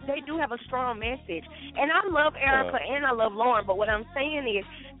do have a strong message. And I love Erica and I love Lauren, but what I'm saying is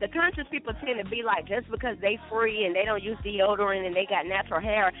the conscious people tend to be like, just because they free and they don't use deodorant and they got natural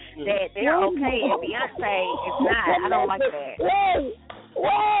hair, that they're okay, and Beyonce is not. I don't like that. Wait.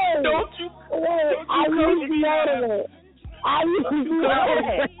 Don't you I use deodorant.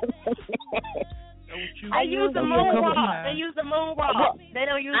 I use the moonwalk. They use the moonwalk. They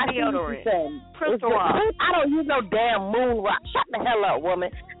don't use deodorant. Crystal rock. I don't use no damn moonwalk. Shut the hell up, woman.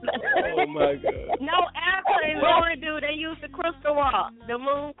 Oh my God. No, Erica and Lauren do. They use the crystal rock, the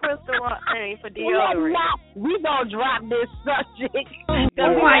moon crystal rock thing for deodorant. We gonna drop this subject.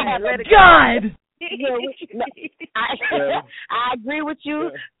 Oh my God. I agree with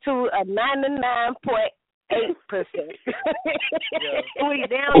you to a 99.8%.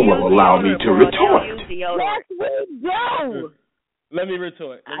 Who will allow me to retort? Yes, we do. Let me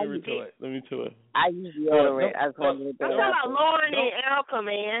retort. I use deodorant. I'm talking about Lauren and Erica,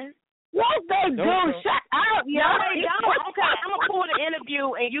 man. Yes, they do. Shut up, yo. No, they don't. Okay, I'm going to pull the interview,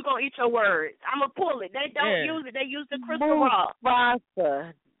 and you're going to eat your words. I'm going to pull it. They don't use it. They use the crystal rock.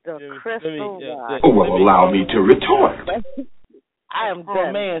 Sponsor. The crystal rock. Who will allow me to retort? I am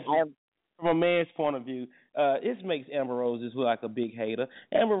done. From a man's point of view, it makes Amber Rose look like a big hater.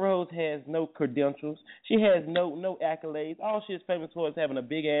 Amber Rose has no credentials. She has no accolades. All she is famous for is having a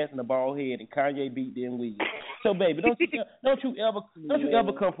big ass and a bald head, and Kanye beat them weed. So, baby, don't you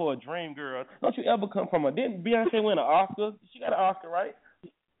ever come for a dream girl? Don't you ever come from a? Didn't Beyonce win an Oscar? She got an Oscar, right?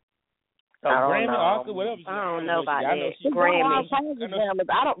 Grammy, Oscar, whatever. I don't know about that. Grammy.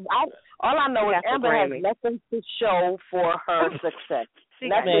 All I know is Amber has nothing to show for her success.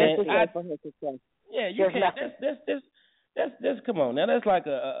 Nothing to show for her success. Yeah, you can't. That's come on now. That's like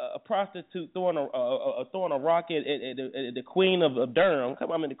a prostitute throwing a rock at the Queen of Durham.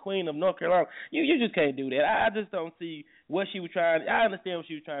 Come on, the Queen of North Carolina. You just can't do that. I just don't see what she was trying. I understand what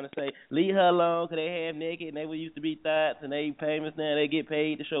she was trying to say. Leave her alone because they half naked and they used to be thoughts and they famous now. They get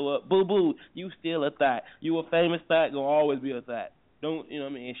paid to show up. Boo boo. You still a thought. You a famous thought. Gonna always be a thought. Don't you know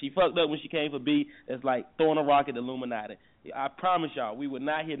what I mean? She fucked up when she came for B. It's like throwing a rock at the Illuminati. I promise y'all, we would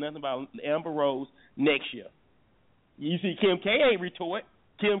not hear nothing about Amber Rose next year. You see, Kim K ain't retort.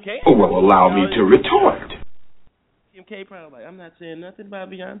 Kim K. Who will allow me to retort? Kim K probably like, I'm not saying nothing about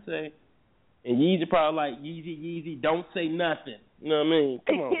Beyonce. And Yeezy probably like, Yeezy, don't say nothing. You know what I mean?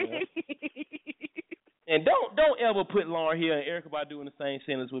 Come on, man. And don't ever put Lauren Hill and Erykah Badu in the same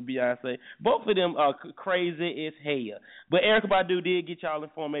sentence with Beyonce. Both of them are crazy as hell. But Erykah Badu did get y'all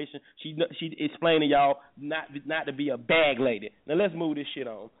information. She explained to y'all not to be a bag lady. Now let's move this shit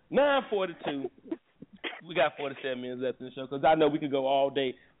on. 9:42. We got 47 minutes left in the show because I know we could go all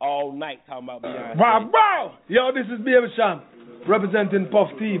day, all night talking about Beyonce. Wow! Yo, this is Baby Champ representing Puff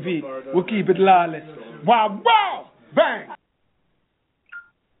TV. We'll keep it lawless. Wow! Bang!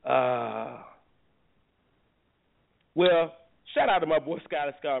 Well, shout out to my boy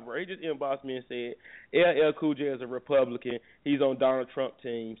Scotty Scarborough. He just inboxed me and said LL Cool J is a Republican. He's on Donald Trump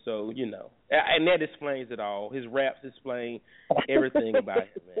team, so you know, and that explains it all. His raps explain everything about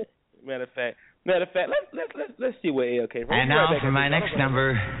him, man. Matter of fact, let's see where L came from. And now for my next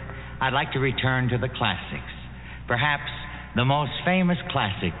number, I'd like to return to the classics. Perhaps the most famous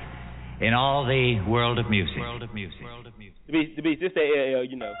classic in all the world of music. The beast, this that LL,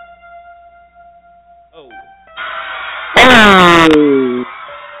 you know. Oh.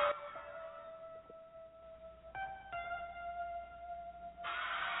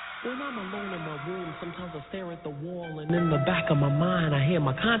 When I'm alone in my room, sometimes I stare at the wall, and in the back of my mind, I hear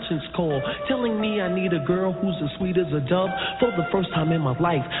my conscience call, telling me I need a girl who's as sweet as a dove. For the first time in my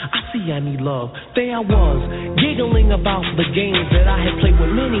life, I see I need love. There I was, giggling about the games that I had played with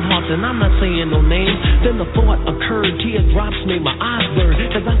many hearts, and I'm not saying no names. Then the thought occurred, teardrops made my eyes burn,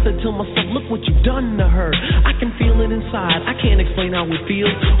 as I said to myself, look what you've done to her. I can feel it inside, I can't explain how it feels.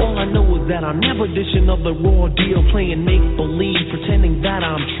 All I know is that I'm never dishing of the raw deal, playing make-believe, pretending that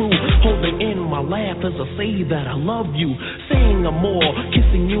I'm true. Holding in my laugh as I say that I love you, saying I'm more,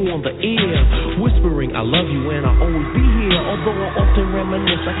 kissing you on the ear, whispering I love you and I'll always be here. Although I often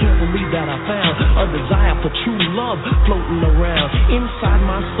reminisce, I can't believe that I found a desire for true love floating around inside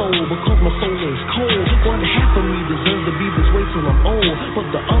my soul, because my soul is cold. One half of me deserves to be this way till I'm old,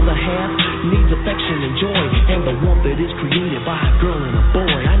 but the other half needs affection and joy, and the warmth that is created by a girl and a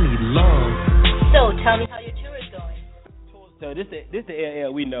boy. I need love. So tell me how your tour is going. So this the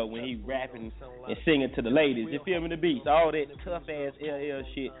LL we know when he rapping and singing to the ladies. You feel me, the beats, all that tough ass LL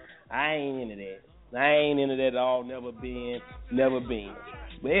shit. I ain't into that. I ain't into that at all. Never been.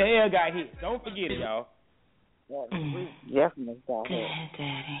 But LL got hit. Don't forget it, y'all. Definitely got hit.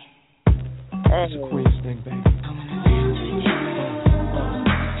 Daddy. It's a Queen's thing, baby.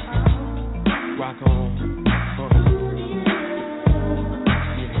 Rock on.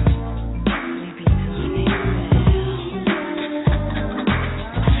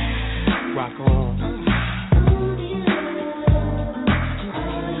 Rock on.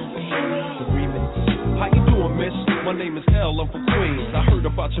 How you doing, miss? My name is L, I'm from Queens. I heard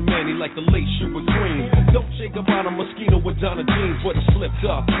about your man, he like the late shoe with cream. Don't shake about a mosquito with Donna jeans, but he slipped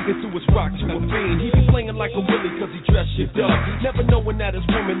up into his rock to a fiend. He be playing like a willy cause he dressed shit up. Never knowing that his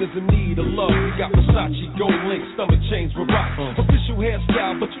woman is in need of love. He got Versace, gold link, stomach chains with rock. Official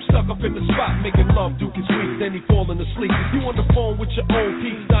hairstyle, but you stuck up in the spot. Making love, Duke is weak, then he falling asleep. You on the phone with your own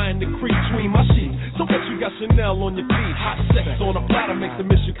piece, dying to creep between my sheets. So what you got Chanel on your feet? Hot sex on a platter makes the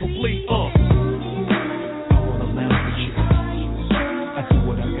mission complete.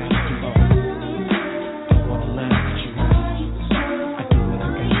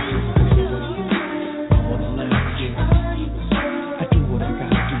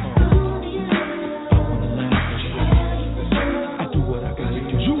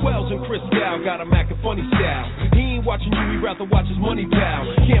 Got a Mac and funny style. He ain't watching you, he rather watch his money pal.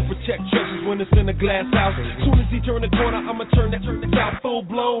 Can't protect treasures when it's in a glass house. Soon as he turn the corner, I'ma turn that out full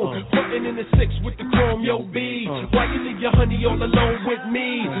blown. Frontin' in the 6 with the chrome, yo B. Why you leave your honey all alone with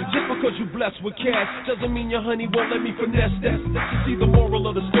me? Just because you blessed with cash doesn't mean your honey won't let me finesse that. You see, the moral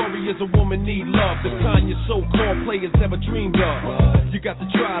of the story is a woman need love. The kind your so-called players never dreamed of. You got to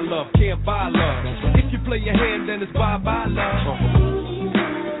try love, can't buy love. If you play your hand, then it's bye-bye love.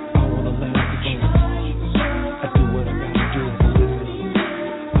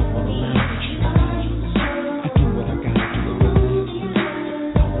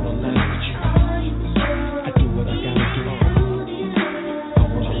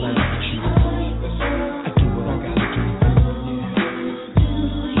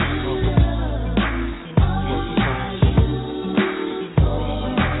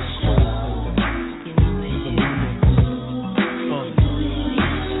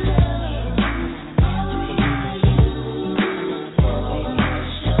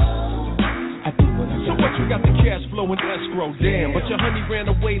 Damn, but your honey ran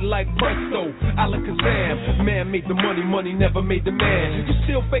away like presto, Alakazam. Man made the money, money never made the man. You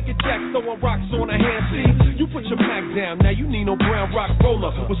still faking jacks, throwing rocks on a hand. See, you put your pack down, now you need no brown rock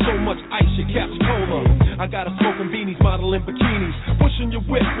roller. With so much ice, your cap's polar. I got a smoking beanies, modeling bikinis, pushing your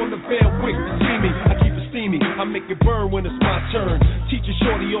whip on the Van Wick to see me. I keep it steamy, I make it burn when it's my turn. Teaching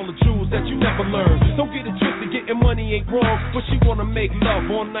shorty all the jewels that you never learned. Don't get it twisted, getting money ain't wrong, but she wanna make love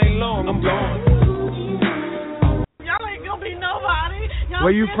all night long. I'm gone. Y'all ain't gonna be nobody. Y'all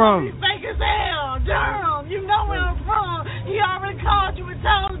Where you from? Fake as hell. Durham. You know where I'm from. He already called you and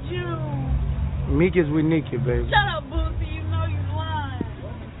told you. Meek is with Nikki, baby. Shut up, Boosie. You know you lying.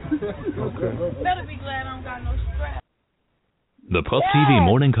 Okay. Better be glad I don't got no strap. The Puff TV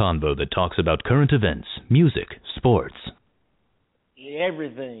Morning Convo that talks about current events, music, sports.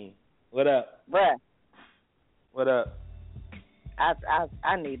 Everything. What up? Bruh. What up?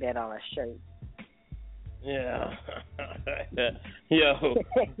 I need that on a shirt. Yeah. Yo,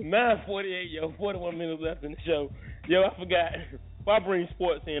 9:48, 41 minutes left in the show. Yo, I forgot. If I bring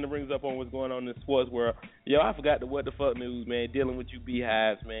sports in, it brings up on what's going on in the sports world. Yo, I forgot the what the fuck news, man, dealing with you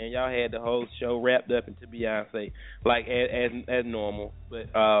beehives, man. Y'all had the whole show wrapped up into Beyonce, like as normal. But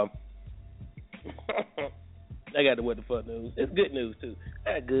I got the what the fuck news. It's good news, too.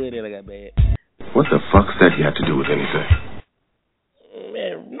 I got good and I got bad. What the fuck's that you have to do with anything?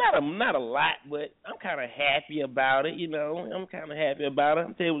 Man, not a lot, but I'm kind of happy about it, you know. I'm kind of happy about it.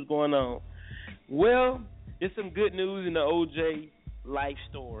 I'll tell you what's going on. Well, there's some good news in the OJ life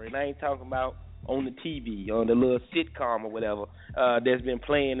story, and I ain't talking about on the TV, on the little sitcom or whatever that's been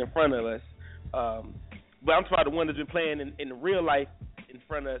playing in front of us. But I'm talking about the one that's been playing in real life in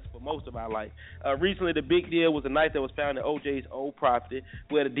front of us for most of our life. Recently, the big deal was a knife that was found in OJ's old property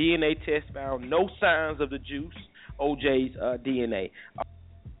where the DNA test found no signs of the juice, OJ's DNA.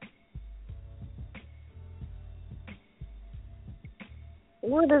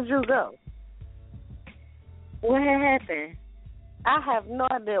 Where did you go? What happened? I have no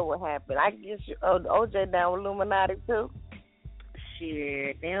idea what happened. I guess OJ down with Illuminati too.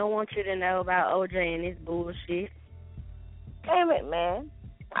 Shit, they don't want you to know about OJ and this bullshit. Damn it, man.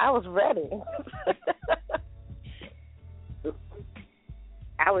 I was ready.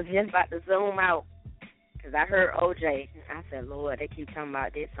 I was just about to zoom out because I heard OJ. I said, Lord, they keep talking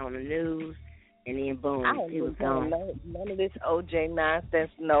about this on the news. And then boom, he was gone. None of this OJ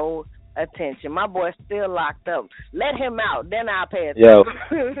nonsense. No attention. My boy's still locked up. Let him out, then I'll pay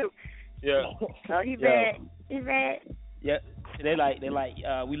attention. Yeah. Oh, he bad. He bad. Yeah. They like,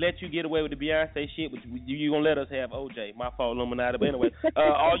 we let you get away with the Beyonce shit, but you gonna let us have OJ. My fault, Illuminati. But anyway,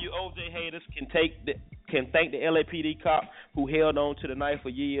 all you OJ haters can thank the LAPD cop who held on to the knife for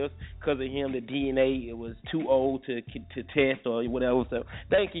years. Because of him, the DNA, it was too old to test or whatever. So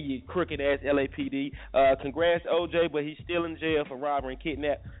thank you crooked ass LAPD. Congrats, OJ, but he's still in jail for robbery and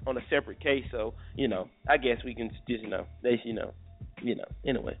kidnap on a separate case. So I guess we can just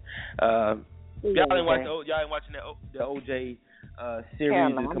anyway. Y'all ain't watching the OJ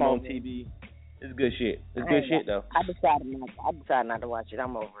series that come on TV. It's good shit. It's good shit though. I decided not to watch it.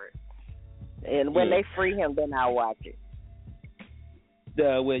 I'm over it. And when they free him, then I'll watch it.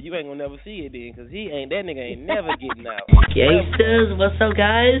 Well, you ain't gonna never see it then, because that nigga ain't never getting out. Gangsters, what's up,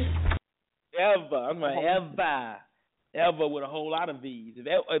 guys? Ever with a whole lot of V's.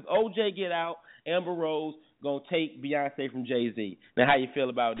 If OJ get out, Amber Rose gonna take Beyonce from Jay-Z. Now, how you feel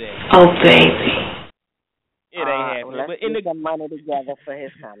about that? Oh, baby. It ain't happening. Let's but get some money together for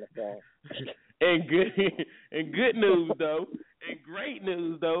his kind of thing. And good news though, and great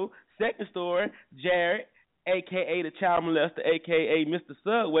news though. Second story, Jared, a.k.a. the child molester, a.k.a. Mr.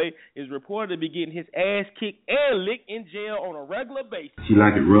 Subway, is reported to be getting his ass kicked and licked in jail on a regular basis. She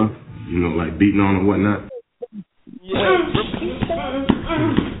like it rough, like beating on and whatnot. Yeah.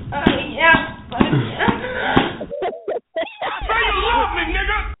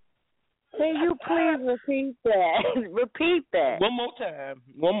 Can you please repeat that? Repeat that.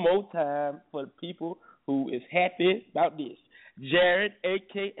 One more time for the people who is happy about this. Jared,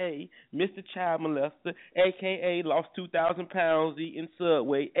 a.k.a. Mr. Child Molester, a.k.a. lost 2,000 pounds eating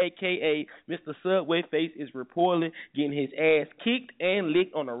Subway, a.k.a. Mr. Subway Face, is reportedly getting his ass kicked and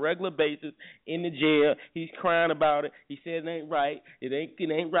licked on a regular basis in the jail. He's crying about it. He says it ain't right. It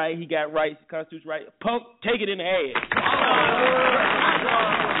ain't right. He got rights. The Constitution's right. Punk, take it in the ass.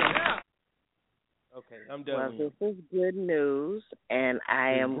 Okay, I'm done. Well, this is good news, and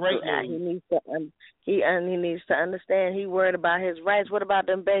I am. Great news. He needs to understand. He worried about his rights. What about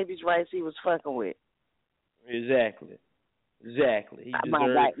them babies' rights he was fucking with? Exactly. He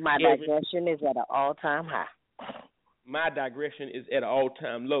my digression is at an all-time high. My digression is at an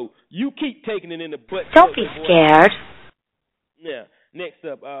all-time low. You keep taking it in the butt. Don't be scared. Yeah. Next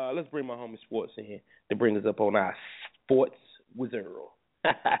up, let's bring my homie Sports in here to bring us up on our Sports Wizard.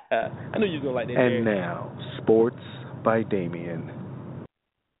 I knew you was gonna like that. And now, Sports by Damien.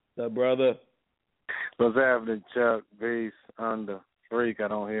 The brother. What's happening, Chuck? Beast, Under, Freak. I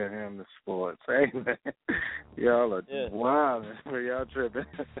don't hear him in sports. Hey, man. Y'all are wild. Y'all tripping.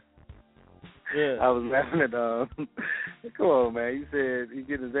 Yeah. I was laughing at, come on, man. You said he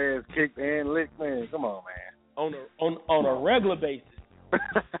get his ass kicked and licked, man. Come on, man. On a regular basis.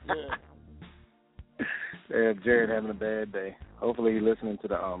 Yeah, Jared having a bad day. Hopefully he's listening to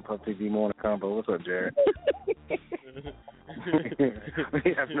the Puff TV Morning Convo. What's up, Jared?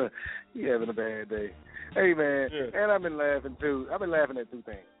 he having a bad day. Hey, man, and I've been laughing, too. I've been laughing at two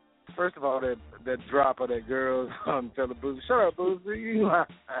things. First of all, that drop of that girl telling Boosie, shut up, Boosie, you lie.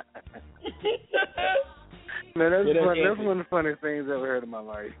 Man, that's one of the funniest things I've ever heard in my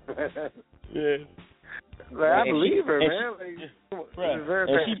life. Yeah. I believe her, man.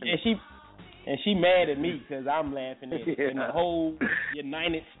 And she mad at me because I'm laughing at it. And the whole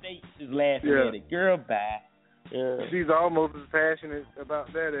United States is laughing at it. Girl, bye. Yeah. She's almost as passionate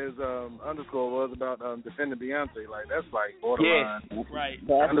about that as Underscore was about defending Beyonce. Like, that's like borderline. Yes, right.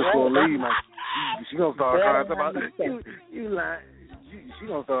 Underscore Lee, she gonna start crying about you lying. She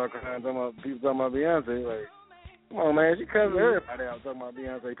gonna start crying people talking about Beyonce. Like, come on, man. She cussing everybody out talking about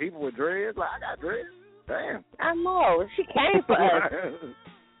Beyonce. People with dreads. Like, I got dreads. Damn. I know. She came for us.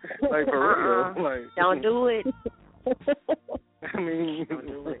 Like, for real. Like, don't do it. I mean,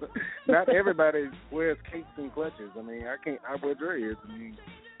 not everybody wears capes and clutches. I mean, I wear dreads. I mean,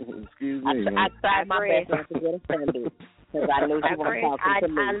 excuse me. I tried my best not to get offended because I knew she wasn't talking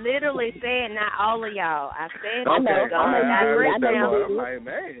to me. I literally said not all of y'all. I said okay. I know. I'm like,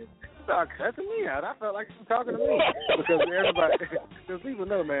 man, you start cussing me out. I felt like you were talking to me because people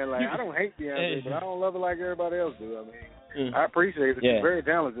know, man. Like, I don't hate Beyonce, but I don't love her like everybody else do. I mean. I appreciate it. She's very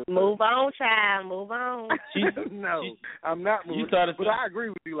talented. Move on, child. Move on. I'm not moving. But I agree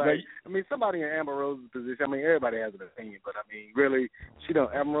with you. Like, I mean, somebody in Amber Rose's position. I mean, everybody has an opinion, but I mean, really,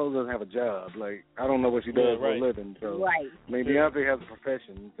 Amber Rose doesn't have a job. Like, I don't know what she does for a living. So, I mean, Beyonce has a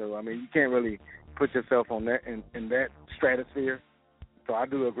profession. So, I mean, you can't really put yourself on that in that stratosphere. So, I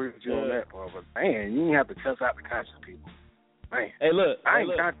do agree with you on that part. But man, you didn't have to cuss out the conscious people. Man. Hey, look. I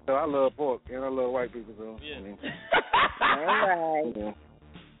ain't conscious, though. I love pork, and I love white people, so. Yeah. I mean, all right.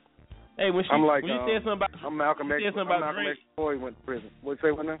 Hey, when you said something about Malcolm X before he went to prison. What you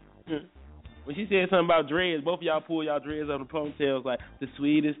say what now? When she said something about dreads, both of y'all pull y'all dreads on the ponytails like the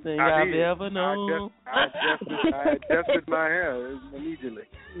sweetest thing I've ever known. I adjusted my hair immediately.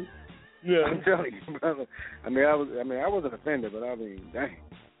 Yeah, I'm telling you, brother. I wasn't offended, but dang.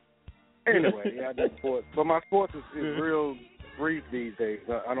 Anyway, I did sports, but my sports is real brief these days.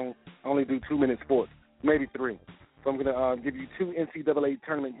 I don't only do 2-minute sports, maybe 3. So I'm gonna give you 2 NCAA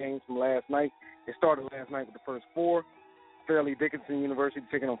tournament games from last night. It started last night with the first 4. Fairleigh Dickinson University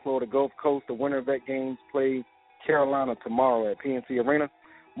taking on Florida Gulf Coast. The winner of that game plays Carolina tomorrow at PNC Arena.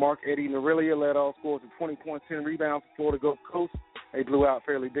 Mark Eddie Norelia led all scores with 20 points, 10 rebounds for Florida Gulf Coast. They blew out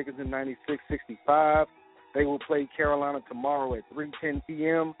Fairleigh Dickinson 96-65. They will play Carolina tomorrow at 3:10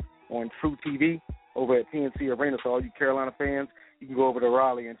 p.m. on True TV over at PNC Arena. So all you Carolina fans, you can go over to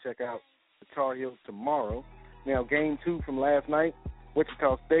Raleigh and check out the Tar Heels tomorrow. Now, game 2 from last night,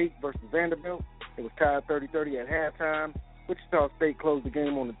 Wichita State versus Vanderbilt. It was tied 30-30 at halftime. Wichita State closed the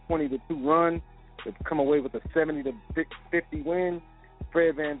game on a 20-2 run. They've come away with a 70-50 win.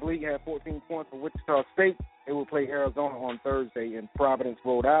 Fred VanVleet had 14 points for Wichita State. They will play Arizona on Thursday in Providence,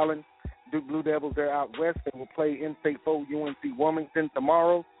 Rhode Island. Duke Blue Devils, they're out west. They will play in-state foe UNC Wilmington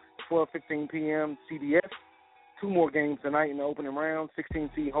tomorrow, 12:15 p.m. CBS. 2 more games tonight in the opening round. 16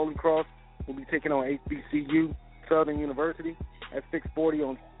 seed Holy Cross will be taking on HBCU Southern University at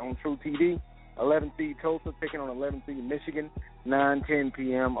 6:40 on True TV. 11 seed Tulsa taking on 11 seed Michigan, 9:10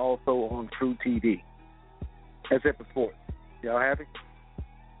 p.m. also on True TV. That's it for sports. Y'all happy?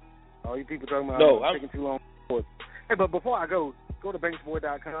 All you people talking about taking too long for sports. Hey, but before I go to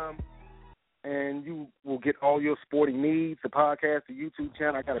banksboy.com and you will get all your sporting needs, the podcast, the YouTube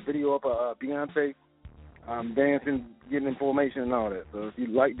channel. I got a video up of Beyonce dancing, getting information and all that. So if you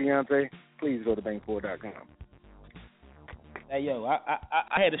like Beyonce, please go to banksboy.com. Hey, yo, I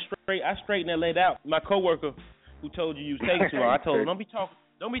had I straightened that laid out. My coworker who told you was taking too long, I told him, don't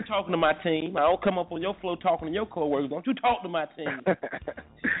be talking to my team. I don't come up on your floor talking to your coworkers. Don't you talk to my team.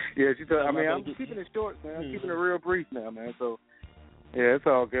 Yeah, she told, I'm keeping it short, man. I'm keeping it real brief now, man. So, yeah, it's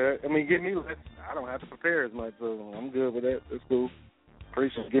all good. Give me less. I don't have to prepare as much, so I'm good with that. It's cool.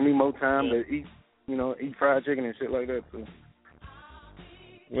 Appreciate it. Give me more time to eat, eat fried chicken and shit like that, so.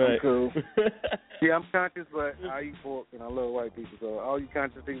 Right. I'm cool. Yeah, I'm conscious, but I eat pork and I love white people. So all you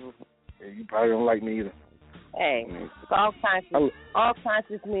conscious people, you probably don't like me either. Hey, all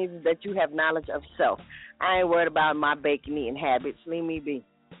conscious means that you have knowledge of self. I ain't worried about my bacon eating habits. Leave me be.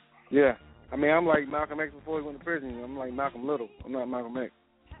 Yeah. I'm like Malcolm X before he went to prison. I'm like Malcolm Little. I'm not Malcolm X.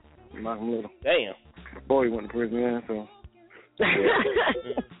 I'm Malcolm Little. Damn. Before he went to prison, yeah, so.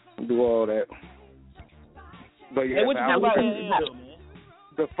 Yeah. Do all that. But yeah, hey, what you think about that, man?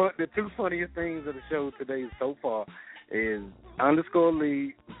 The 2 funniest things of the show today so far is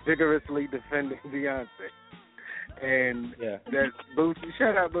 _Lee vigorously defending Beyonce. And that's Boosie.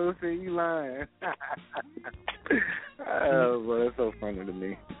 Shut up, Boosie. You lying. Oh, boy, that's so funny to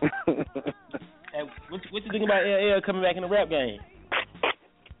me. Hey, what you think about LL coming back in the rap game?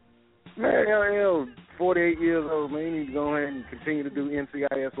 Man, LL, 48 years old, man. He needs to go ahead and continue to do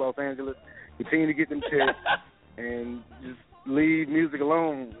NCIS Los Angeles, continue to get them checks, and just leave music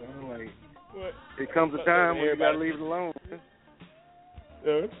alone. It comes a time where you gotta leave it alone.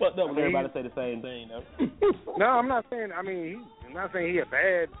 Yeah, it's fucked up when everybody say the same thing, though. No, I'm not saying. I'm not saying he a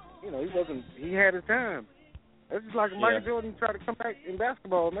bad. He wasn't. He had his time. That's just like Michael Jordan tried to come back in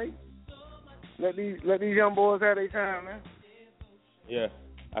basketball, mate. Let these young boys have their time, man. Yeah,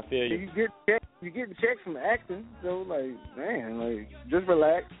 I feel you. You getting checks from acting, so just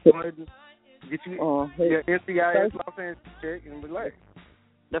relax. Go ahead and get your NCIS Los Angeles check and relax.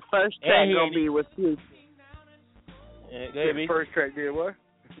 The first track gonna be with Future. The first track did what?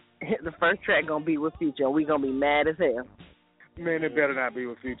 The first track gonna be with Future, and we gonna be mad as hell. Man, it better not be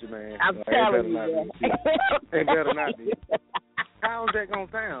with Future, man. I'm telling you, it better not be. How's that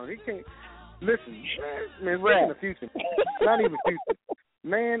gonna sound? He can't listen, man. Speaking of Future, not even Future.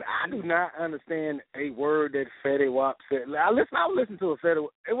 Man, I do not understand a word that Fetty Wap said. I was listening to a Fetty.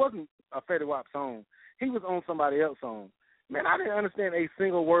 It wasn't a Fetty Wap song. He was on somebody else's song. Man, I didn't understand a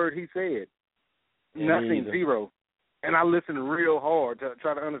single word he said. Nothing, zero. And I listened real hard to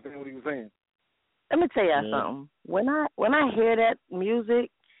try to understand what he was saying. Let me tell you something. When I hear that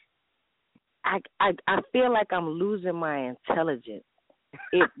music, I feel like I'm losing my intelligence.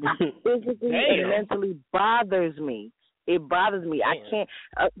 It physically and mentally bothers me. It bothers me. I can't.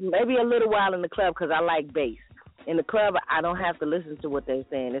 Maybe a little while in the club because I like bass. In the club, I don't have to listen to what they're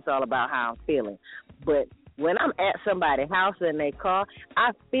saying. It's all about how I'm feeling. But when I'm at somebody's house in their car,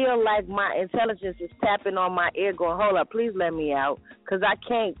 I feel like my intelligence is tapping on my ear going, hold up, please let me out, because I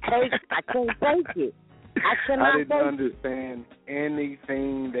can't take it. I didn't understand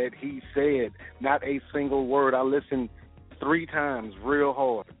anything that he said, not a single word. I listened 3 times real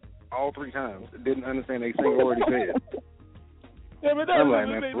hard, all 3 times. Didn't understand a single word he said. I'm like,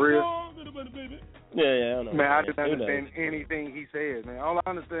 man, for real? Yeah, I know. Man, I didn't understand anything he said, man. All I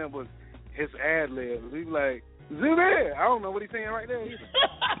understand was his ad-lib. He was like, zoom in. I don't know what he's saying right there either.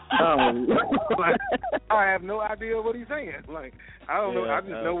 Like, I have no idea what he's saying. Like, I don't know. I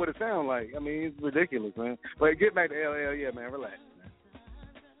just know what it sounds like. I mean, it's ridiculous, man. But get back to LL, yeah, man, relax, man.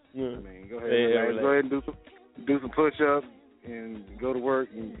 I mean, go ahead, go ahead and do some push-ups and go to work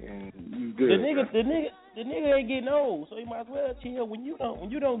and you good. The nigga ain't getting old, so you might as well chill. When you don't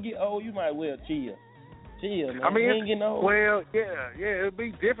get old, you might as well chill. Chill, man. I mean, he ain't getting old. Well, yeah, it'd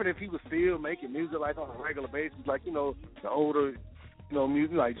be different if he was still making music like on a regular basis, like the older,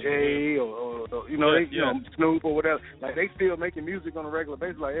 music like Jay or Snoop or whatever. Like they still making music on a regular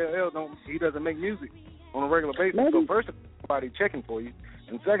basis. Like LL he doesn't make music on a regular basis. So first of all, somebody checking for you,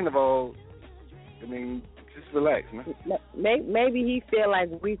 and second of all, I mean, just relax, man. Maybe he feel like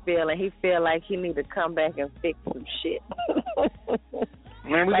we feel, and he feel like he need to come back and fix some shit.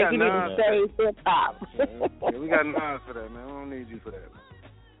 Man, we like got he need to save hip hop. Yeah, we got Nas for that, man. We don't need you for that.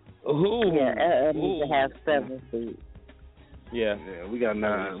 Yeah, need to have 7 feet. Yeah, we got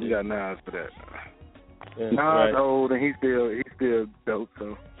Nas. We got Nas for that. Yeah, Nas old and he's still dope,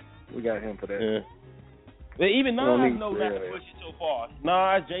 so we got him for that. Yeah. But even Nas know not to push it so far.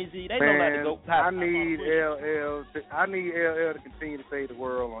 Nas, Jay-Z, they know not to go past. I need LL to continue to save the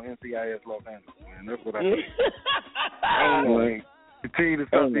world on NCIS Los Angeles, man. That's what I think. Continue to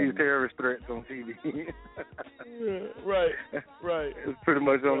stop these terrorist threats on TV. Right. It's pretty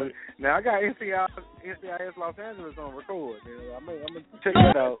much on it. Now, I got NCIS Los Angeles on record. I'm going to check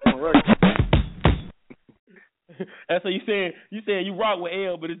that out on record. That's what you saying you rock with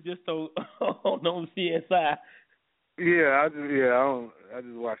L, but it's just so on CSI. Yeah, I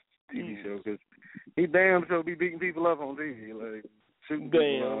just watch the TV show because he damn sure be beating people up on TV, like shooting people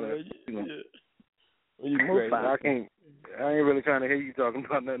and all that. I ain't really trying to hear you talking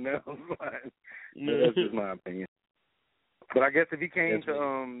about nothing else. That's just my opinion. But I guess if he came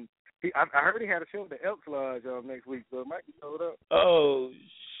to I heard he had a show at the Elks Lodge next week, so it might be sold up. Oh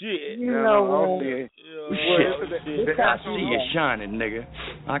shit! You know what? Shit. I see you shining, nigga.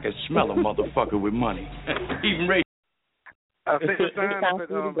 I can smell a motherfucker with money. Even Ray. I think it's time at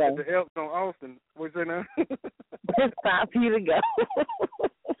the Elks on Austin. What's that now? It's time for you to go.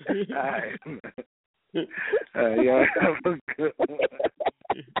 All right. Yeah, that was good.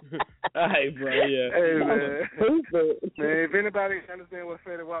 All right, bro. Yeah. Hey, man. Man, if anybody understand what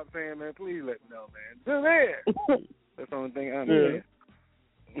Fetty Wap's saying, man, please let me know, man. Still there. That's the only thing I understand.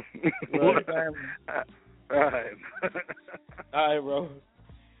 All right. All right, bro.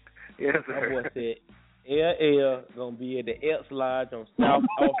 Yes, sir. My boy said LL gonna be at the Elks Lodge on South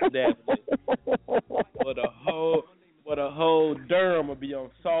Austin Avenue. For the whole Durham will be on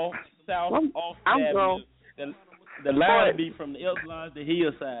South Austin Avenue. The line will be from the Elks Lodge to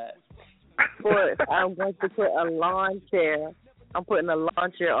Hillside. I'm going to put a lawn chair. I'm putting a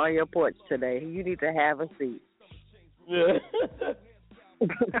lawn chair on your porch today. You need to have a seat. Yeah.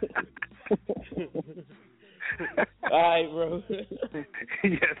 All right, bro.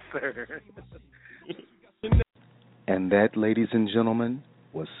 Yes, sir. And that, ladies and gentlemen,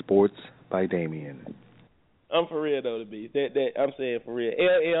 was Sports by Damien. I'm for real though, to be that I'm saying for real.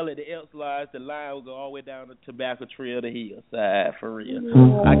 LL at the Elks Lodge, the line will go all the way down the Tobacco Trail to Hillside, for real.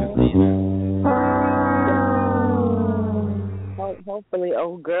 I can see that. Hopefully,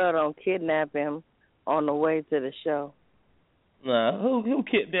 old girl don't kidnap him on the way to the show. Nah, who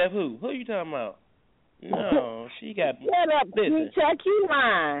kidnapped who? Who you talking about? No, she got. Shut up, Chuck, you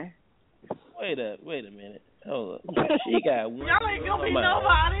lying. Wait a minute. Hold up. She got one. Y'all ain't gonna be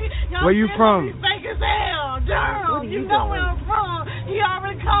nobody. Y'all where you from? Fake as hell. Durham. You know where I'm from. He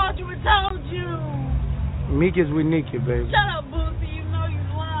already called you and told you. Meek is with Nikki, baby. Shut up, Boosie. You know you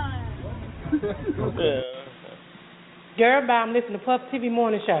lying. Girl, bye. I'm listening to Puff TV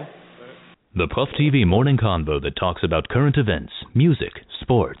Morning Show. The Puff TV Morning Convo that talks about current events, music,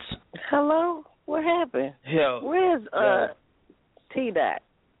 sports. Hello? What happened? Hell. Where's T-Dot?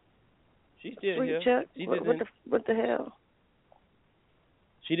 She's still Sweet here. Chuck? What the hell?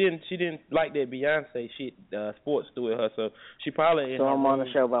 She didn't like that Beyonce shit. Sports threw at her, so she probably. So I'm on the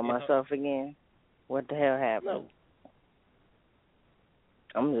show by myself again. What the hell happened? No.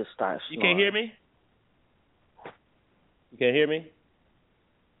 I'm just starting. You can't hear me? You can't hear me?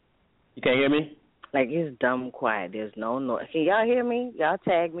 You can't hear me? Like, it's dumb quiet. There's no noise. Can y'all hear me? Y'all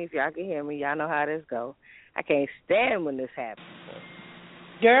tag me if y'all can hear me. Y'all know how this go. I can't stand when this happens.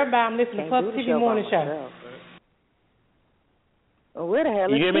 Girl, bye. I'm listening to Puff TV Morning Show. Well, where the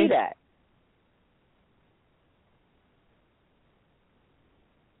hell is she at?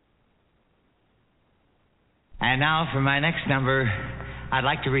 And now for my next number, I'd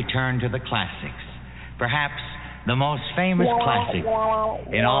like to return to the classics. Perhaps the most famous classic in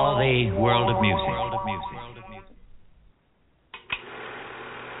all the world of music.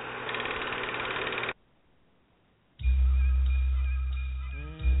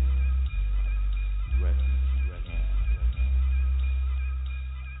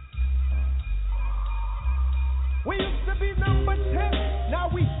 We used to be number 10, now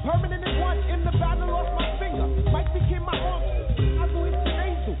we permanent at one. In the battle, lost my finger. Mike became my uncle. I go into an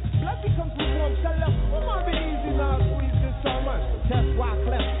angel. Blood becomes lukewarm. Tell them, it might be easy now, squeeze this so much. That's why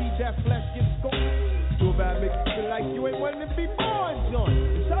cleft, see that flesh gets scooped. Too bad makes you feel like you ain't wanting to be born, John.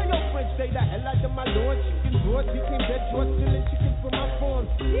 And tell your friends, say the hell out of my lord. Chicken George became dead George, stealing chicken from my farm.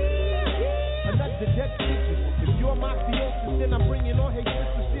 Yeah. Another dead stitches. If you're mafiosis, then I'm bringing all hate to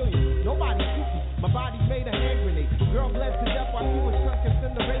Sicilian. Nobody shooting. My body made a hand grenade. Girl bled to death while she was sunk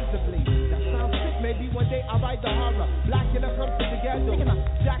in the razor blade. That sounds sick. Maybe one day I'll write the horror. Black in the front to the ghetto.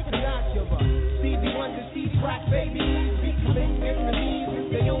 Jack and Acura. CD Wonder, C crack babies. Becoming enemies with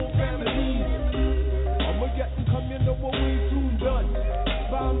their own families. I'ma get them come, you know what we soon done.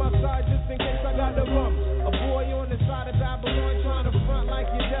 By my side just in case I got the rum. A boy on the side of Babylon trying to front like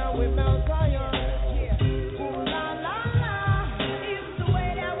you're down with Mount Zion.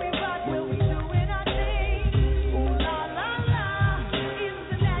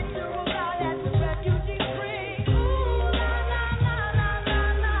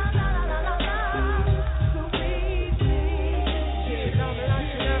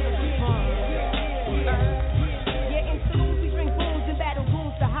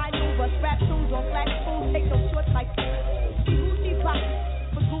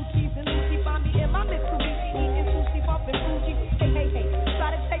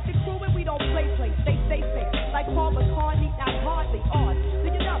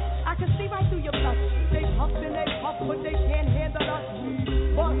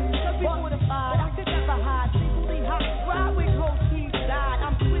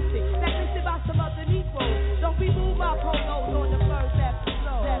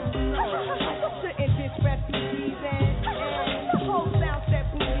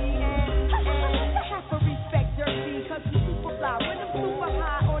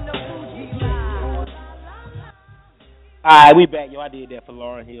 Alright, we back, yo. I did that for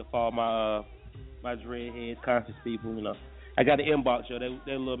Lauren Hill for all my dreadhead conscious people, you know. I got the inbox, yo.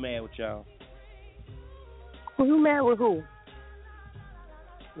 They're a little mad with y'all. Well, you mad with who?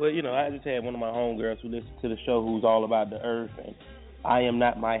 Well, you know, I just had one of my homegirls who listened to the show who's all about the earth and I am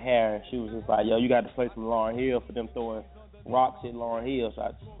not my hair. And she was just like, yo, you got to play some Lauren Hill for them throwing rocks at Lauren Hill. So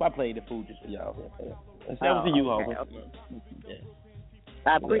I played the food just for y'all. That was to you, homie.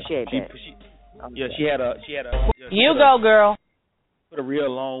 Yeah. I appreciate that. She had a. You go, girl. Put a real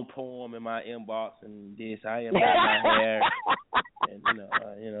long poem in my inbox and this. I am not my hair.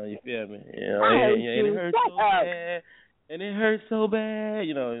 And you feel me? And it hurts so bad. And it hurts so bad,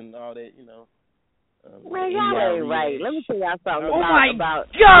 and all that, Man, y'all ain't right. Let me tell y'all something about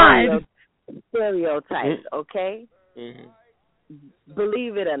God! Stereotypes, okay? Mm-hmm.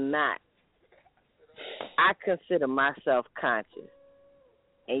 Believe it or not, I consider myself conscious.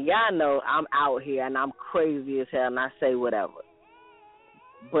 And y'all know I'm out here and I'm crazy as hell and I say whatever.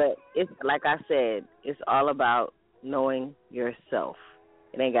 But it's like I said, it's all about knowing yourself.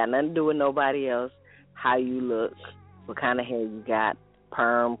 It ain't got nothing to do with nobody else, how you look, what kind of hair you got,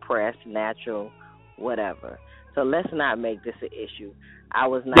 perm, press, natural, whatever. So let's not make this an issue. I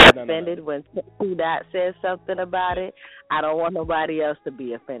was not offended when T-Dot said something about it. I don't want nobody else to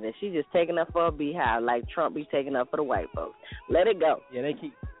be offended. She's just taking up for a beehive like Trump be taking up for the white folks. Let it go. Yeah,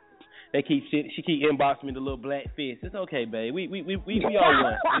 she keep inboxing me the little black fist. It's okay, babe. We all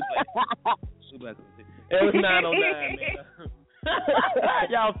won. We black. It was 909, man.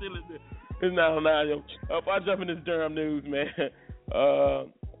 Y'all still listen. It's 909, yo. If I jump in this Durham news, man.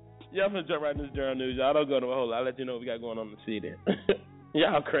 I'm gonna jump right in this Durham news. Y'all don't go to a whole lot. I'll let you know what we got going on in the city.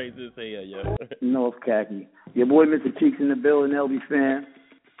 Y'all crazy as hell, yo. North Khaki. Your boy Mr. Cheeks in the building, LB fan.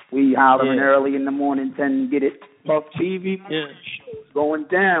 We hollering early in the morning, 10 get it. Puff TV. Yeah. Going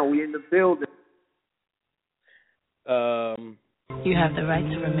down. We in the building. You have the right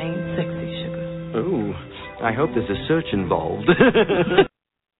to remain sexy, sugar. Ooh, I hope there's a search involved.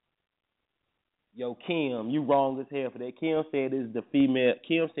 Yo, Kim, you wrong as hell for that. Kim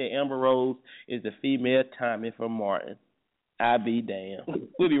said Amber Rose is the female Tommy from Martin. I be damn.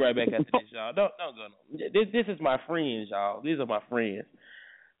 We'll be right back after this, y'all. Don't go no. This is my friends, y'all. These are my friends.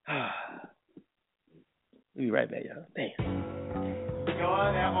 We'll be right back, y'all. Damn.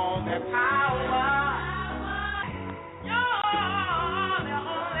 You're the only power. You're the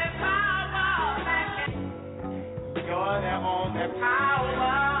only power that can. You're the only power.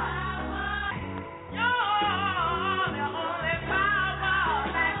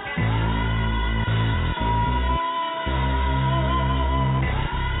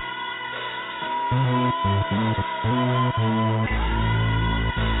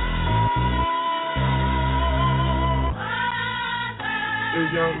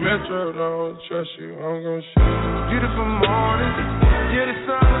 If young Metro don't trust you, I'm gon' shoot you. Beautiful morning, you're the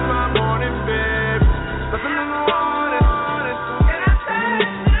sun of my morning, babe. Nothing in the water.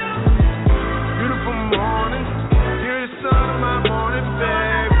 Beautiful morning, you're the sun of my morning,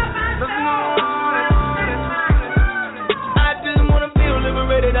 babe. Nothing in the water. I just wanna feel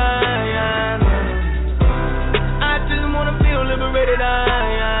liberated, I just wanna feel liberated,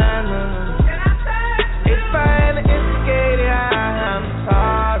 If I ever instigated, I'm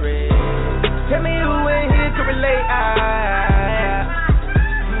sorry. Tell me who in here can relate,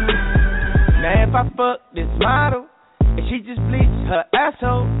 Now if I fuck this model, and she just bleached her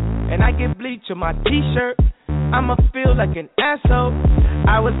asshole, and I get bleach on my t-shirt, I'ma feel like an asshole.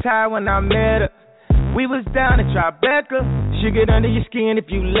 I was tired when I met her. We was down in Tribeca. She get under your skin if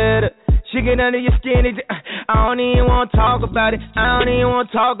you let her. She get under your skin. I don't even want to talk about it. I don't even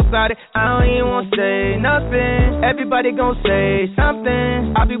want to talk about it. I don't even want to say nothing. Everybody gon' say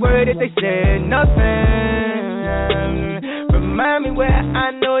something. I'll be worried if they said nothing. Remind me where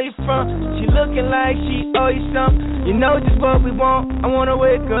I know you from. She looking like she owe you something. You know just what we want. I wanna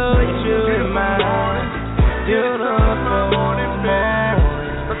wake up with you in my morning. Beautiful morning, babe.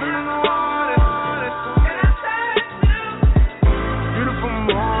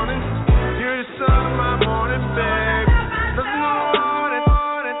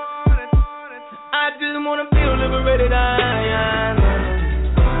 Liberated, I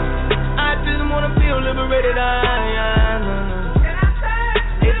just wanna feel liberated,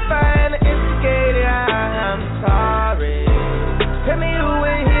 If I ever instigated, I'm sorry. Tell me who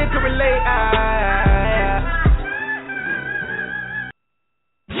in here can relate,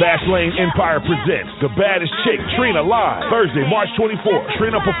 Fast Lane Empire presents The Baddest Chick, Trina, live. Thursday, March 24th.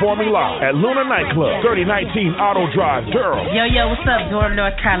 Trina performing live at Luna Nightclub, 3019 Auto Drive, Durham. Yo, what's up, Durham,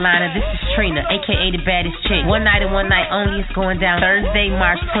 North Carolina? This is Trina, a.k.a. The Baddest Chick. One night and one night only is going down Thursday,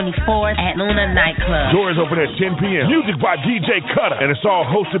 March 24th at Luna Nightclub. Doors open at 10 p.m. Music by DJ Cutter. And it's all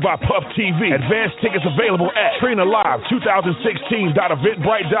hosted by Puff TV. Advanced tickets available at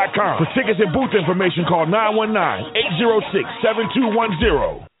TrinaLive2016.eventbrite.com. For tickets and booth information, call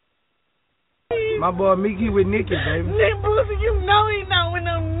 919-806-7210. My boy Mickey with Nikki, baby. Nick Boosie, you know he not with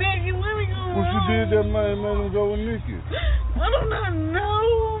no Nikki. Let me go. What you did that man made him go with Nikki? I do not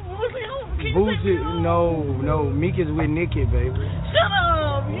know. Boosie, no, Mickey's with Nikki, baby. Shut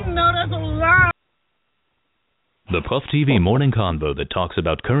up. You know that's a lie. The Puff TV Morning Convo that talks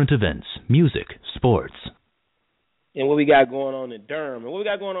about current events, music, sports. And what we got going on in Durham.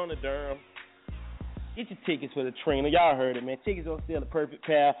 Get your tickets for the Trina. Y'all heard it, man. Tickets on sale at Perfect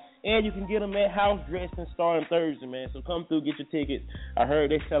Path. And you can get them at House Dressing starting Thursday, man. So come through, get your tickets. I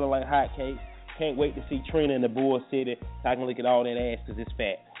heard they selling like hotcakes. Can't wait to see Trina in the Bull City. So I can look at all that ass because it's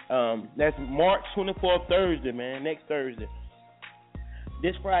fat. That's March 24th, Thursday, man. Next Thursday.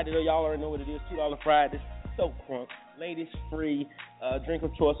 This Friday, though, y'all already know what it is. $2 Fridays. So crunk. Ladies free. Drink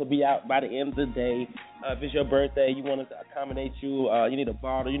of choice will be out by the end of the day. If it's your birthday, you want us to accommodate you. You need a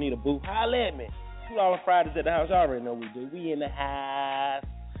bottle. You need a booth. Holla at me. $2 Fridays at the house. Y'all already know what we do. We in the house.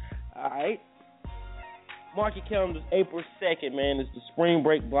 All right. Mark your calendars. April 2nd, man. It's the spring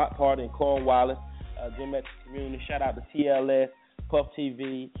break block party in Cornwallis. Getting back to the community. Shout out to TLS, Puff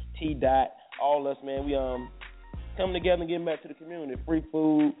TV, T-Dot, all us, man. We come together and get back to the community. Free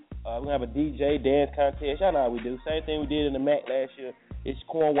food. We're going to have a DJ dance contest. Y'all know how we do. Same thing we did in the MAC last year. It's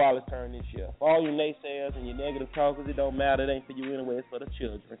Cornwallis' turn this year. For all you naysayers and your negative talkers, it don't matter. It ain't for you anyway. It's for the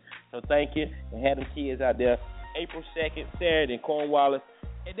children. So thank you. And have them kids out there. April 2nd, Saturday in Cornwallis.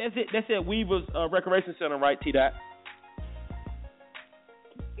 And that's it. That's at Weaver's Recreation Center, right, T-Dot?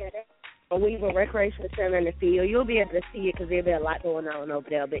 Yeah, that's Weaver Recreation Center in the field. You'll be able to see it because there'll be a lot going on over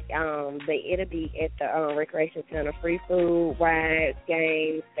there. But it'll be at the Recreation Center. Free food, rides,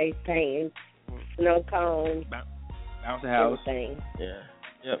 games, face painting, snow cones. Bounce the house. Everything. Yeah.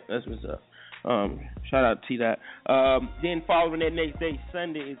 Yep, that's what's up. Shout out to T-Dot. Then following that next day,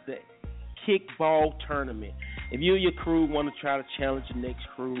 Sunday, is the kickball tournament. If you and your crew want to try to challenge the next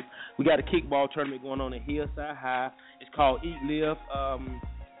crew, we got a kickball tournament going on at Hillside High. It's called Eat Live.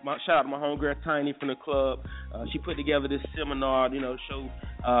 Shout out to my homegirl Tiny from the club. She put together this seminar, show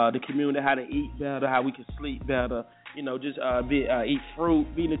the community how to eat better, how we can sleep better, just eat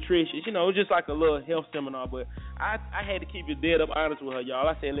fruit, be nutritious. Just like a little health seminar. But I had to keep it dead up honest with her, y'all.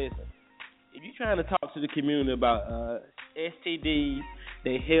 I said, listen, if you're trying to talk to the community about STDs,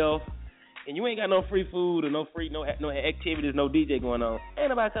 their health, and you ain't got no free food or no activities, no DJ going on, ain't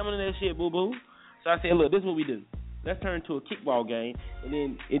nobody coming to that shit, boo-boo. So I said, look, this is what we do. Let's turn to a kickball game, and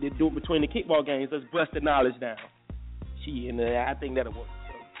then between the kickball games, let's bust the knowledge down. I think that'll work.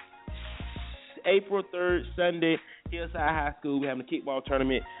 So, April 3rd, Sunday, Hillside High School, we're having a kickball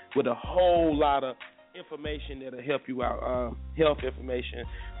tournament with a whole lot of information that'll help you out. Health information,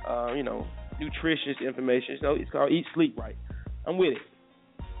 nutritious information. So it's called Eat Sleep Right. I'm with it.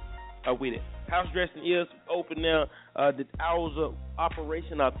 House dressing is open now. The hours of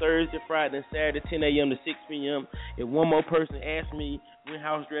operation are Thursday, Friday, and Saturday, 10 a.m. to 6 p.m. If one more person asks me when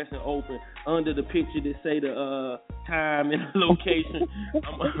house dressing open, under the picture that say the time and the location,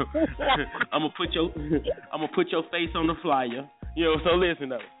 I'm gonna put your face on the flyer. So listen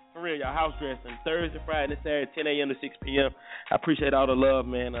though, for real, y'all, house dressing Thursday, Friday, and Saturday, 10 a.m. to 6 p.m. I appreciate all the love,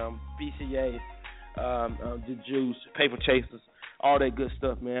 man. BCA, the Juice, Paper Chasers. All that good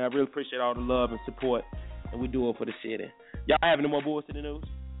stuff, man. I really appreciate all the love and support, and we do it for the city. Y'all have any more boys in the news?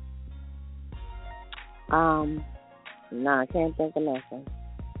 I can't think of nothing.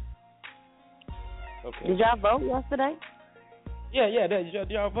 Okay. Did y'all vote yesterday? Yeah. Did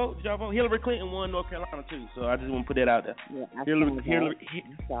y'all vote? Hillary Clinton won North Carolina too, so I just want to put that out there. Yeah, Hillary Clinton did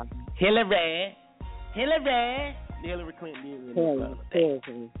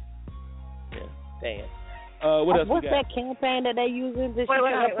win. Yeah, damn. What else what's we got? that campaign that they using? Wait.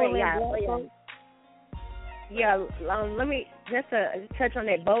 Yeah, let me just touch on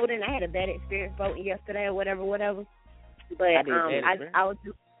that voting. I had a bad experience voting yesterday or whatever. But I was.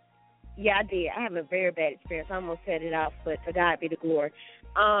 Yeah, I did. I have a very bad experience. I almost set it off, but to God be the glory.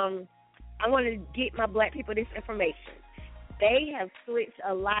 I want to get my black people this information. They have switched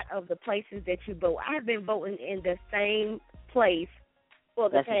a lot of the places that you vote. I have been voting in the same place for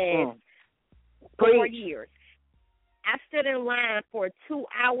the past 4 years. I stood in line for 2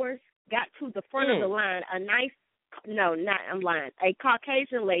 hours, got to the front of the line. A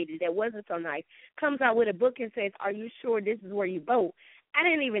Caucasian lady that wasn't so nice comes out with a book and says, "Are you sure this is where you vote?" I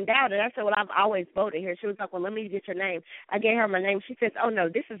didn't even doubt it. I said, "Well, I've always voted here." She was like, "Well, let me get your name." I gave her my name. She says, "Oh, no,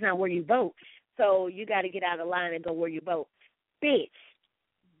 this is not where you vote. So you got to get out of line and go where you vote." Bitch.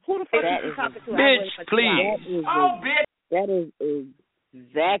 Who the fuck are you talking to? Bitch, please. Bitch. That is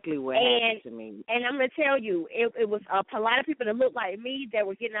exactly what happened to me. And I'm going to tell you, it was a lot of people that looked like me that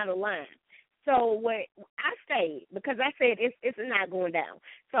were getting out of line. So what I stayed, because I said it's not going down.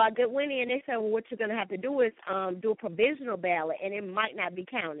 So I went in, they said, well, what you're going to have to do is do a provisional ballot, and it might not be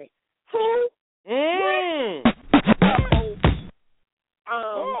counted. Who?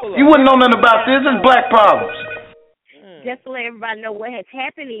 You wouldn't know nothing about this. It's black problems. Just to let everybody know what has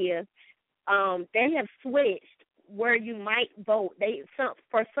happened is they have switched where you might vote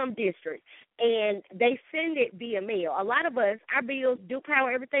for some districts, and they send it via mail. A lot of us, our bills, Duke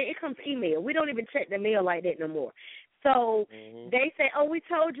Power, everything, it comes email. We don't even check the mail like that no more. So they say, "Oh, we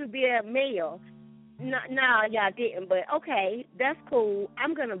told you via mail." No, y'all didn't, but okay, that's cool.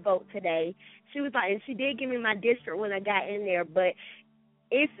 I'm going to vote today. She was like, and she did give me my district when I got in there, but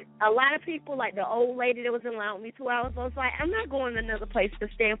it's a lot of people, like the old lady that was in line with me 2 hours, I was like, I'm not going to another place to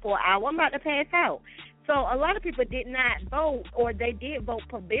stand for an hour. I'm about to pass out. So a lot of people did not vote, or they did vote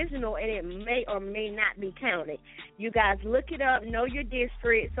provisional, and it may or may not be counted. You guys look it up, know your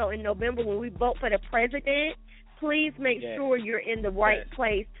district. So in November when we vote for the president, please make sure you're in the right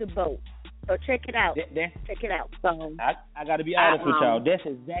place to vote. So check it out. Check it out. So I got to be honest with y'all. That's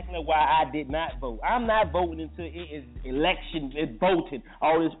exactly why I did not vote. I'm not voting until it is election. It's voting.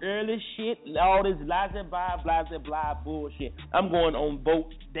 All this early shit, all this blah bullshit. I'm going on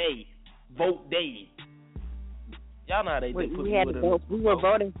vote day. Vote day. Y'all know how they do. We were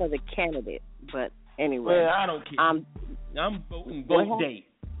voting for the candidate, but anyway. Well, I don't care. I'm voting vote day.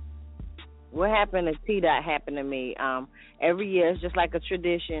 What happened to T-Dot happened to me. Every year, it's just like a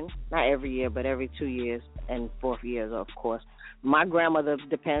tradition. Not every year, but every 2 years and 4th years, of course. My grandmother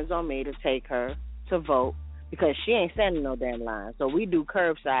depends on me to take her to vote because she ain't standing no damn line. So we do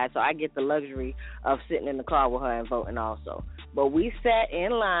curbside, so I get the luxury of sitting in the car with her and voting also. But we sat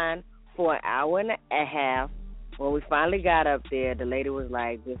in line for an hour and a half. When we finally got up there, the lady was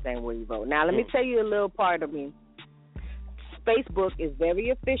like, "This ain't where you vote." Now, let me tell you a little part of me. Facebook is very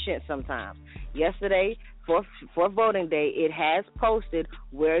efficient sometimes. Yesterday, for voting day, it has posted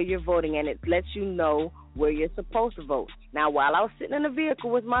where you're voting, and it lets you know where you're supposed to vote. Now, while I was sitting in the vehicle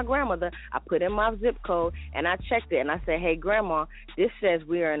with my grandmother, I put in my zip code, and I checked it, and I said, hey, Grandma, this says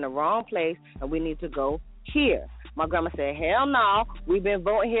we are in the wrong place, and we need to go here. My grandma said, hell no, we've been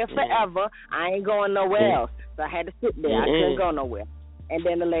voting here forever. I ain't going nowhere else. So I had to sit there. I couldn't go nowhere. And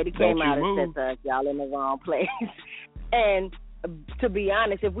then the lady came out and said to us, y'all in the wrong place. And to be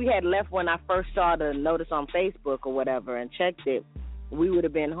honest, if we had left when I first saw the notice on Facebook or whatever and checked it, we would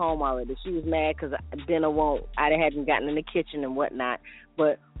have been home already. She was mad because dinner I hadn't gotten in the kitchen and whatnot.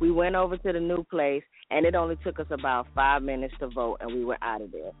 But we went over to the new place, and it only took us about 5 minutes to vote, and we were out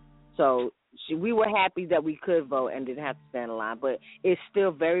of there. So we were happy that we could vote and didn't have to stand in line. But it's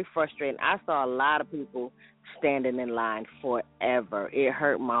still very frustrating. I saw a lot of people standing in line forever. It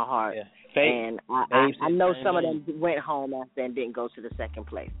hurt my heart. Yeah. And I know some of them went home after and didn't go to the second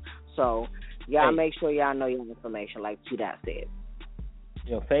place. So y'all make sure y'all know your information, like T-Dot said.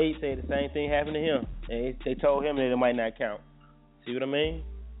 Fade said the same thing happened to him. And they told him that it might not count. See what I mean?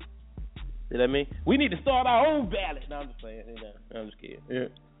 See what I mean? We need to start our own ballot. No, I'm just playing. I'm just kidding. Yeah.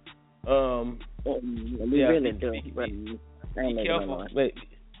 We really do. But be careful. Wait.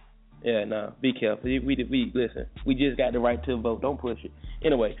 Yeah, no. Be careful. We listen. We just got the right to vote. Don't push it.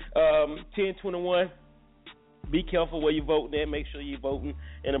 Anyway, 1021. Be careful where you're voting at. Make sure you're voting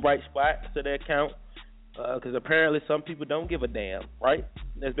in the right spot so that count. Because apparently some people don't give a damn, right?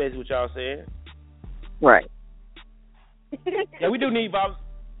 That's basically what y'all saying. Right. Yeah, we do need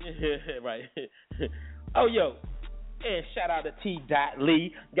volunteers. Right. Oh, yo. And shout out to T.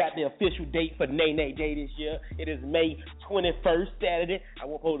 Lee. Got the official date for Nene Day this year. It is May 21st, Saturday. I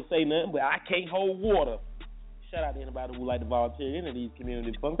won't hold to say nothing, but I can't hold water. Shout out to anybody who like to volunteer into these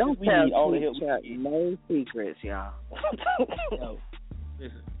community functions. Don't we tell need all the help we can get. No secrets, y'all. No.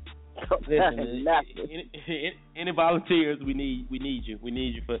 Listen, any volunteers, we need you. We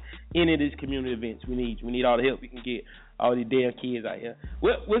need you for any of these community events. We need you. We need all the help we can get. All these damn kids out here.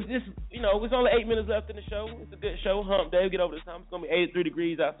 Well, it's only 8 minutes left in the show. It's a good show. Hump Day. Get over this time. It's gonna be 83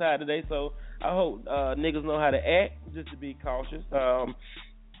 degrees outside today, so I hope niggas know how to act, just to be cautious. But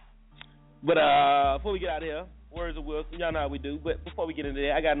before we get out of here, words of wisdom. Y'all know how we do. But before we get into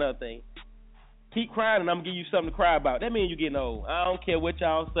that, I got another thing. Keep crying, and I'm gonna give you something to cry about. That means you're getting old. I don't care what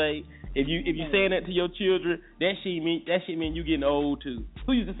y'all say. If you saying that to your children, that shit mean you getting old too.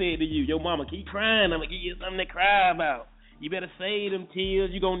 Who used to say it to you? Your mama. Keep crying. I'm gonna give you something to cry about. You better save them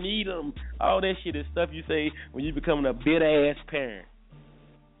tears. You gonna need them. All that shit is stuff you say when you becoming a bitter ass parent.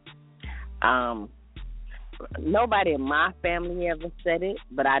 Nobody in my family ever said it,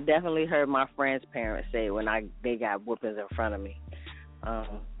 but I definitely heard my friends' parents say it when they got whoopings in front of me.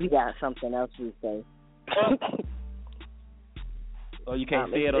 You got something else you say. Oh, you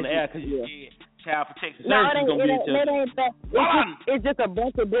can't say it on the air because you're scared. Child Protection No, Services gonna be in touch. It ain't that. It's just a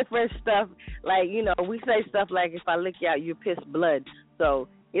bunch of different stuff. Like, we say stuff like, if I lick you out, you piss blood. So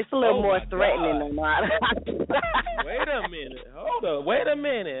it's a little more threatening than that. Wait a minute. Hold up. Wait a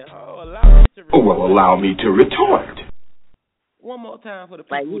minute. Allow me to retort. One more time for the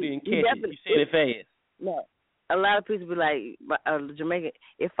people who didn't catch it. You said it fast. No. A lot of people be like, Jamaican,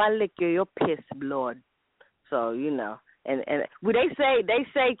 if I lick you, you'll piss blood. So, And they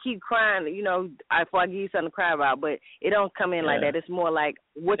say keep crying, before I give you something to cry about, but it don't come in like that. It's more like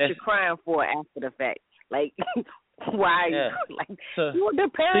what you're crying for after the fact. Like, why are you like? The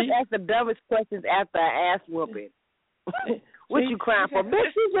parents ask the dumbest questions after an ass whooping. What you crying for?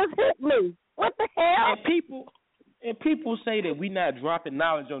 Bitch, you just hit me. What the hell? And people say that we not dropping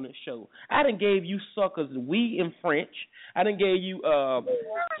knowledge on this show. I done gave you suckers we in French. I done gave you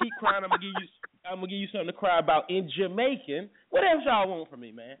keep crying. I'm gonna give you something to cry about in Jamaican. What else y'all want from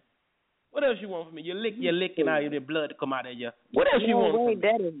me, man? What else you want from me? You're licking out of your blood to come out of you. What else you want from me?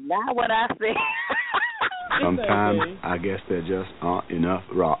 That is not what I said. Sometimes I guess there just aren't enough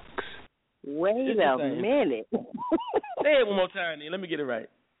rocks. Wait a minute. Say it one more time, then. Let me get it right.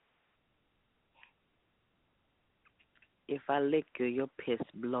 If I lick you, you'll piss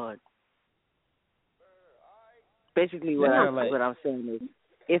blood. Basically, what I'm saying is,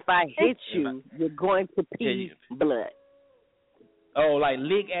 if I hit you, you're going to pee blood. Oh, like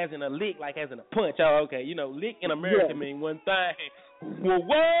lick as in a lick, like as in a punch. Oh, okay. Lick in America mean one thing.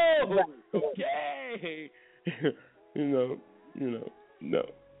 Whoa. Okay. No.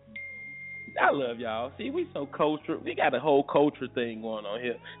 I love y'all. See, we so cultural. We got a whole culture thing going on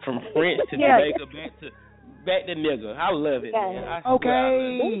here, from French to Jamaica back to nigga. I love it, man.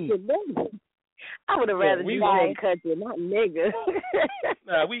 I would have rather you say country, not nigga.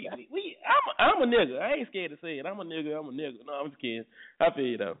 Nah, I'm a nigga. I ain't scared to say it. I'm a nigga. No, I'm just kidding. I feel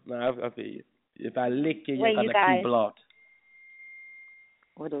you though. No, I feel you. If I lick you, Wait, you're gonna blood.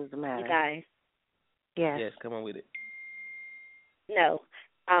 What is the matter? You guys. Yes, come on with it. No.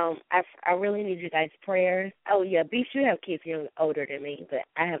 I really need you guys' prayers. Oh yeah, Beach, you have kids you're older than me, but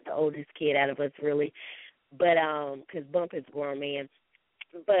I have the oldest kid out of us really. But because Bump is a grown man.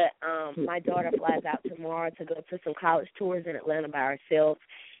 But my daughter flies out tomorrow to go to some college tours in Atlanta by herself.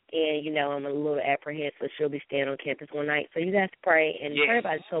 And, you know, I'm a little apprehensive. She'll be staying on campus one night. So you have to pray and pray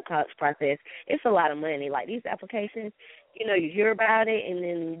about this whole college process. It's a lot of money. Like these applications, you know, you hear about it and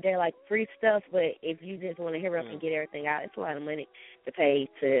then they're like free stuff. But if you just want to hear up and get everything out, it's a lot of money to pay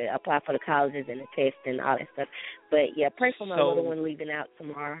to apply for the colleges and the tests and all that stuff. But, yeah, pray for my little one leaving out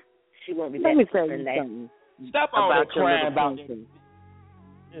tomorrow. She won't be back until Sunday. Stop about your crying about princess.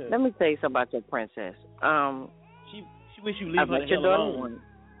 Yeah. Let me tell you something about your princess. She wish you leave her the hell alone.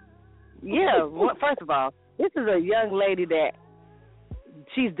 Yeah, well, first of all, this is a young lady that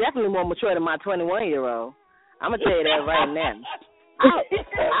she's definitely more mature than my 21-year-old. I'm gonna tell you that right now.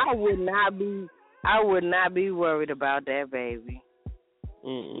 I would not be worried about that baby.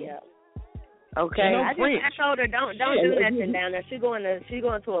 Yeah. Okay. I told her don't do nothing down there. She's going to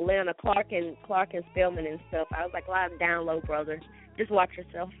Atlanta, Clark and Spelman and stuff. I was like, lie down low, brother. Just watch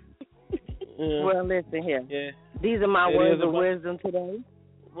yourself. Well, listen here. Yeah. These are my words of wisdom today.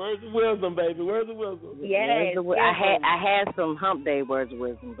 Words of wisdom, baby. Words of wisdom. Yes. I had some hump day words of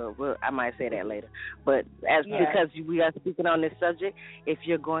wisdom, but I might say that later. But because we are speaking on this subject, if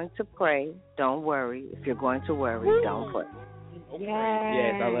you're going to pray, don't worry. If you're going to worry, don't pray. Okay.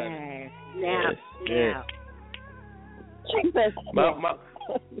 Yes, I love it. Now.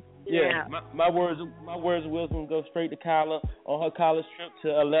 My words of wisdom go straight to Kyla on her college trip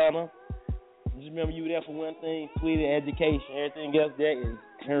to Atlanta. Just remember, you were there for one thing, sweetie, education. Everything else there is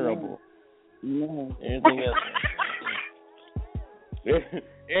terrible. Everything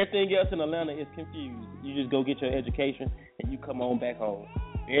else in Atlanta is confused. You just go get your education and you come on back home.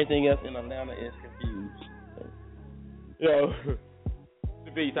 Everything else in Atlanta is confused. Yo,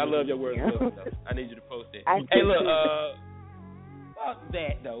 the Beast, I love your words. I need you to post it. Hey, look, fuck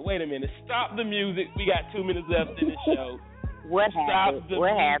that though. Wait a minute. Stop the music. We got 2 minutes left in the show. What happened?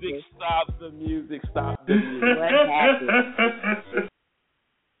 Stop the music. Stop the music. What happened?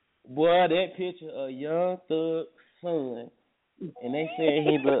 Boy, that picture of Young Thug's son, and they said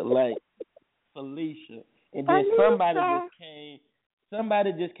he looked like Felicia, and then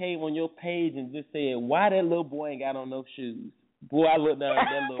somebody just came on your page and just said, "Why that little boy ain't got on no shoes?" Boy, I looked down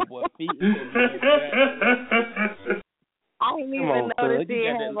at that little boy's feet. I didn't even notice he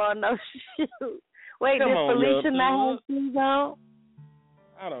had on no shoes. Wait, did Felicia not have shoes on?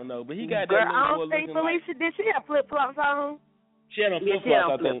 I don't know, but he got that little boy looking like... I don't think Felicia, did she have flip-flops on? She had on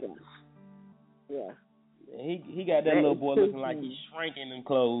flip-flops, I think. Yeah. He got that little boy looking like he's shrinking them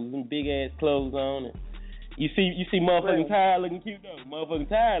clothes, them big-ass clothes on. And you see motherfucking Ty looking cute, though. Motherfucking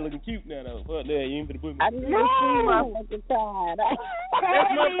Ty looking cute now, though. Fuck that, you ain't finna put me... I didn't see motherfucking Ty.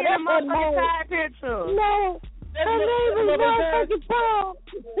 That's motherfucking Ty picture. No. Her name is motherfucking Paul.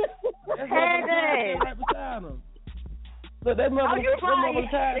 Hey, right beside him. Look, that motherfucking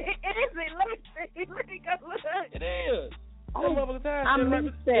Ty. It is. Let me go look. It is. That motherfucking Ty. I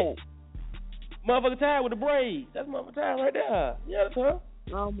missed that. Motherfucking Ty with the braids. That's motherfucking Ty right there. Yeah, that's her.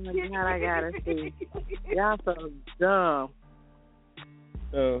 Oh my God, I gotta see. Y'all so dumb.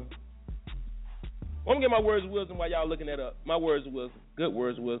 I'm gonna get my words of wisdom while y'all looking that up. My words of wisdom. Good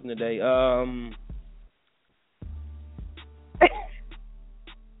words of wisdom today.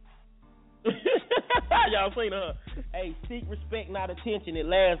 Y'all seen her. Hey, seek respect, not attention. It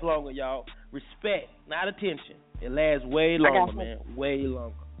lasts longer, y'all. Respect, not attention. It lasts way longer, man. Way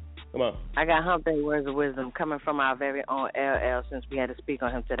longer. Come on. I got hump day words of wisdom coming from our very own LL, since we had to speak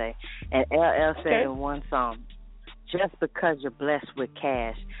on him today. And LL said in one song, just because you're blessed with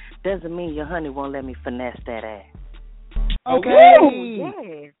cash doesn't mean your honey won't let me finesse that ass. Okay.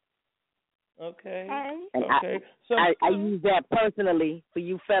 Okay. And I use that personally for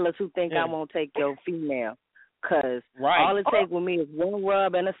you fellas who think I won't take your female. Because all it takes with me is one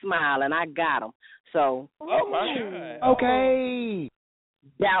rub and a smile, and I got them. So, oh my God. Okay.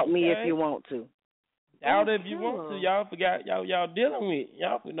 Doubt me if you want to. Doubt if you want to. Y'all forgot y'all dealing with.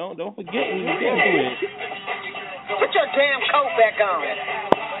 Y'all don't forget who you dealing with. Put your damn coat back on.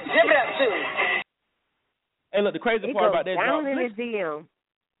 Zip it up too. Hey, look, the crazy part about that drop. In his DM.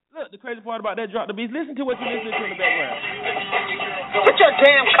 Look, the crazy part about that drop the beats. Listen to what you're listening to in the background. Put your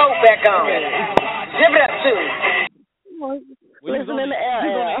damn coat back on. Zip it up too. Listen to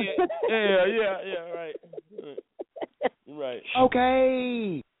LL. right. Right.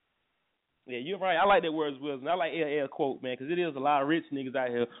 Okay. Yeah, you're right. I like that word as well. And I like LL quote, man, because it is a lot of rich niggas out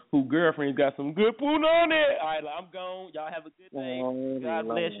here who girlfriends got some good poon on it. All right, I'm gone. Y'all have a good day. God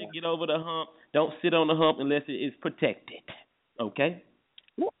bless you. Get over the hump. Don't sit on the hump unless it is protected. Okay?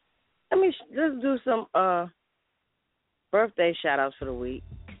 Let me just do some birthday shout-outs for the week.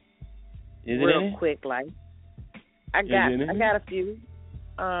 Is it real any? Quick, like. I got a few.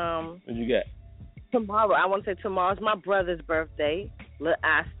 What you got? Tomorrow, I want to say tomorrow's my brother's birthday, Lil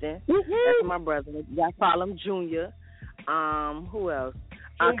Austin. That's my brother. I call him Junior. Who else?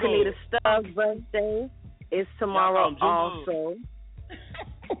 Kanita Stubbs' birthday is tomorrow also.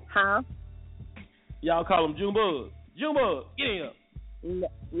 Huh? Y'all call him Junebug. Junebug, get in here.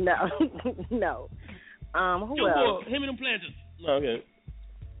 No. No. Who Junebug, else? him and them planters. Okay.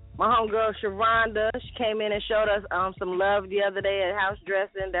 My homegirl Sharonda, she came in and showed us some love the other day at house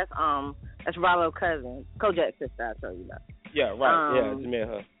dressing. That's Rollo's cousin, Kojak's sister. I told you about. Yeah, right. I just met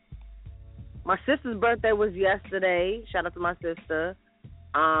her. My sister's birthday was yesterday. Shout out to my sister.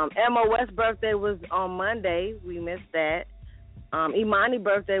 Emma West's birthday was on Monday. We missed that. Imani's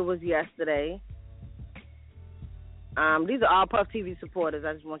birthday was yesterday. These are all Puff TV supporters.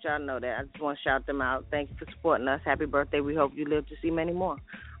 I just want y'all to know that. I just want to shout them out. Thank you for supporting us. Happy birthday. We hope you live to see many more.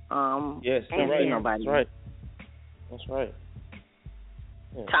 Yes, that's right. Nobody. That's right. That's right.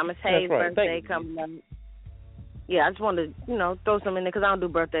 Yeah. Thomas Hayes' birthday coming up. Yeah, I just wanted to, throw some in there because I don't do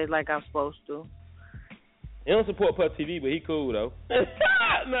birthdays like I'm supposed to. He don't support Puff TV, but he cool, though.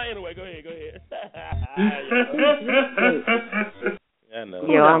 No, anyway, go ahead. I know.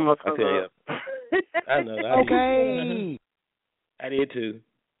 Yo, I'm a I tell you. I know. Okay. I did, too.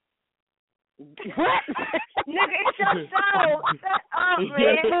 What? Nigga, it's your show.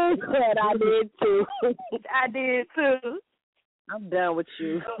 Shut up, man. I did, too. I did, too. I'm done with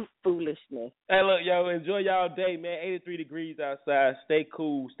you. Foolishness. Hey, look, yo, enjoy y'all day, man. 83 degrees outside. Stay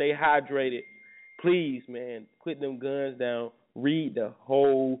cool. Stay hydrated. Please, man, put them guns down. Read the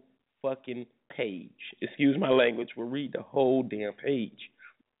whole fucking page. Excuse my language, but read the whole damn page.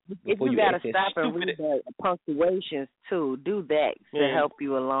 If you got to stop and read the punctuations, too, do that to help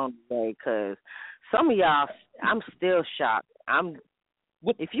you along the way, because some of y'all, I'm still shocked.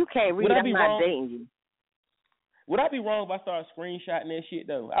 If you can't read, I'm not dating you. Would I be wrong if I started screenshotting that shit,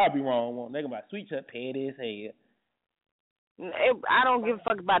 though? I'd be wrong. They're going to be sweet shut petty as hell. I don't give a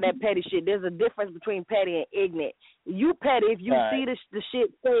fuck about that petty shit. There's a difference between petty and ignorant. You petty if you see the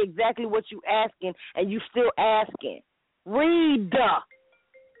shit say exactly what you asking and you still asking. Read.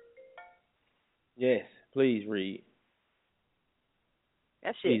 Yes, please read.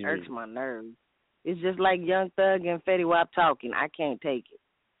 That shit irks my nerves. It's just like Young Thug and Fetty Wap talking. I can't take it.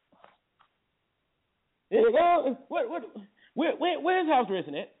 Where's house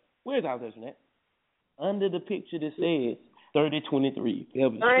dressing at? Where's house dressing at? Under the picture that says 3023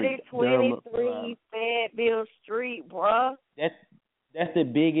 Fayetteville Street, bruh. That's the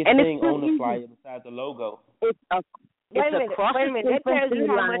biggest thing on the flyer besides the logo. Wait a minute. That tells you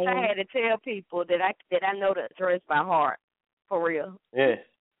how much I had to tell people that I know the address by heart. For real. Yes.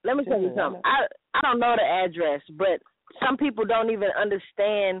 Let me tell you something. I don't know the address, but some people don't even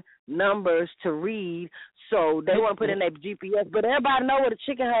understand numbers to read, so they want to put in their GPS. But everybody know where the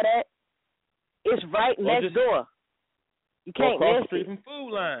chicken hut at. It's right next door. You can't miss across the street from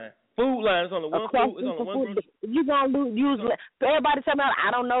Food Line. Food Line is on the one food. It's on the one. You gonna use? Everybody tell me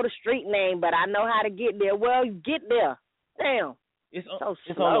I don't know the street name, but I know how to get there. Well, you get there. Damn. It's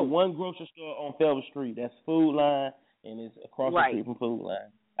only one grocery store on Felder Street. That's Food Line, and it's across the street from Food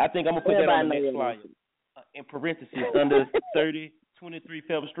Line. I think I'm gonna put that on the next flyer. In parentheses, under 3023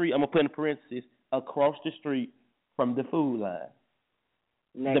 Felder Street, I'm gonna put in parentheses across the street from the Food Line.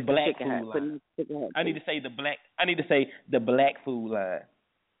 The black Food Line. I need to say the black Food Line.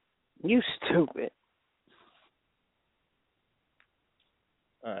 You stupid.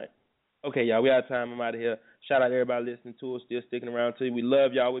 All right. Okay, y'all. We out of time. I'm out of here. Shout out to everybody listening to us, still sticking around to you. We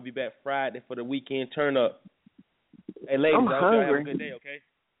love y'all. We'll be back Friday for the weekend turn up. Hey, ladies, I hope y'all have a good day, okay?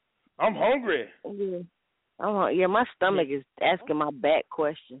 I'm hungry. Yeah, my stomach is asking my back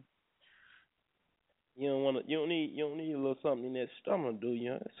question. You don't need a little something in that stomach, do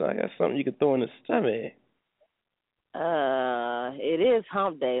you? So I got something you can throw in the stomach. It is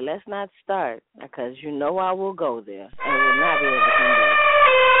hump day. Let's not start, because you know I will go there and will not be able to come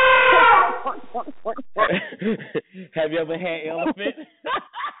back. Have you ever had elephant?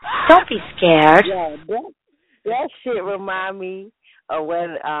 Don't be scared. Yeah, that shit remind me of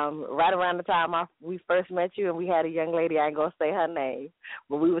when right around the time we first met you, and we had a young lady, I ain't gonna say her name,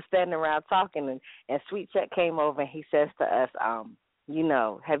 but we were standing around talking, and Sweet Chuck came over and he says to us,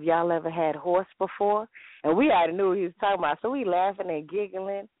 have y'all ever had horse before? And we already knew what he was talking about, so we laughing and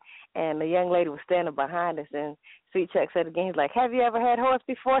giggling. And the young lady was standing behind us, and Sweet Chuck said again, he's like, have you ever had horse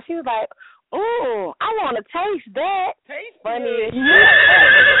before? She was like, ooh, I want to taste that. Funny as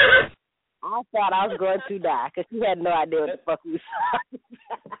shit. I thought I was going to die because she had no idea what the fuck we was talking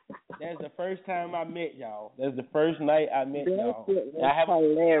about. That's the first time I met y'all. That's the first night I met y'all.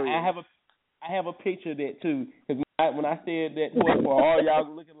 Hilarious. I have a picture of that, too, because when I said that horse for all y'all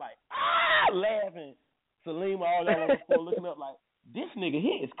looking like, laughing. Salima, all y'all on the floor looking up like, this nigga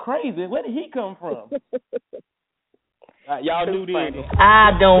here is crazy. Where did he come from? Y'all knew this.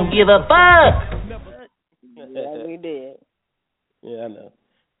 I don't give a fuck. Yeah, we did. Yeah, I know.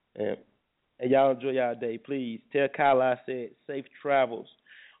 And y'all enjoy y'all day. Please tell Kyla I said safe travels.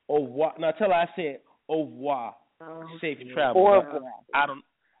 Au revoir. Now tell her I said au revoir. Safe travels.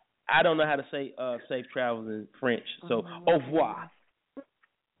 I don't know how to say safe travels in French. So au revoir.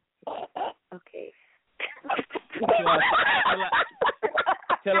 Okay.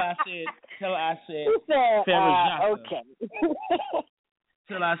 Tell her I said Farah okay.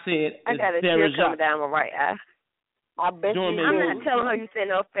 Tell her I said I got a tear coming down my right eye. I bet you. I'm not telling her you said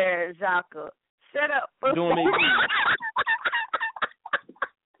no Farah Jacques. Shut up.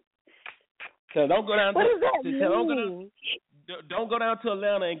 So don't go down what does that mean? Don't go down to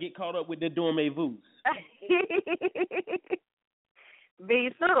Atlanta and get caught up with the dormez-vous. Be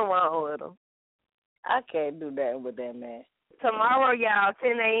something wrong with them. I can't do that with that man. Tomorrow, y'all,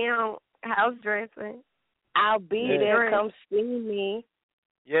 10 a.m. house dressing. I'll be there. Come see me.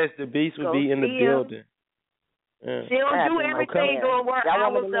 Yes, the Beast will be in the building. Yeah. She don't do everything during work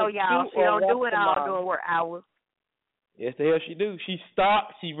hours, though, y'all. She don't do it all during work hours. Yes, the hell she do. She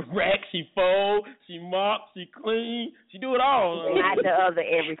stops, she racks, she folds, she mops, she cleans. She do it all. Not the other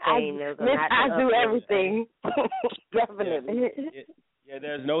everything. I do everything. Definitely. Yeah,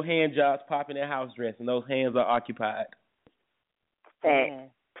 there's no hand jobs popping in house dressing. Those hands are occupied.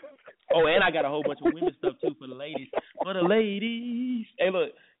 Oh, and I got a whole bunch of women's stuff, too, for the ladies. For the ladies. Hey,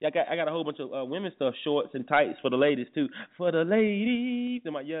 look, I got a whole bunch of women's stuff, shorts and tights for the ladies, too. For the ladies.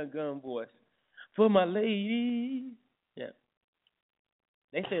 In my young gun voice. For my ladies. Yeah.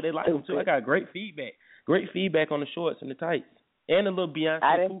 They say they like them, too. I got great feedback. Great feedback on the shorts and the tights. And the little Beyonce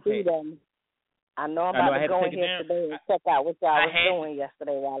I didn't see them. I know I'm about to go in here today and check out what y'all was doing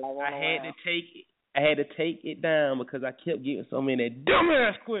yesterday while I went around. I had to take it down because I kept getting so many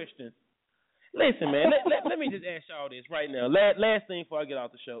dumbass questions. Listen, man, let me just ask y'all this right now. Last thing before I get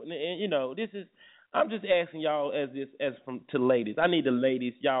off the show. And this is, I'm just asking y'all to the ladies. I need the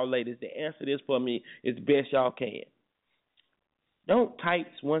ladies, y'all ladies, to answer this for me as best y'all can. Don't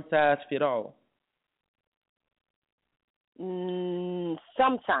tights one size fit all?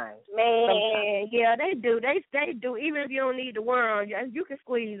 Sometimes. Man, yeah, they do. They do. Even if you don't need the world, you can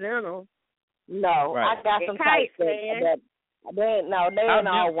squeeze in them. No, right. I got some tights that they ain't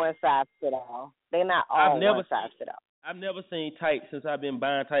all one size fit all. They're not all one size fit all. I've never seen tights since I've been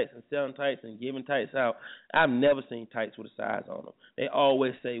buying tights and selling tights and giving tights out. I've never seen tights with a size on them. They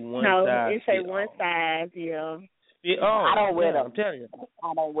always say one size. No, they say one size, yeah. I don't wear those. I'm telling you.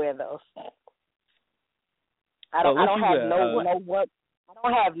 I don't wear those. I don't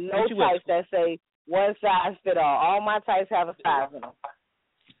have no tights that say one size fit all. All my tights have a size in them.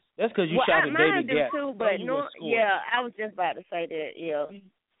 That's because you shop at Baby Gap. Too, but yeah, I was just about to say that. Yeah.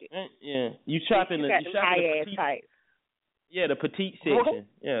 Yeah, you shop in the high ass tights. Yeah, the petite section.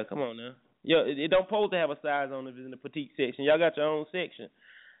 Yeah, come on now. Yeah, it don't supposed to have a size on it if it's in the petite section. Y'all got your own section.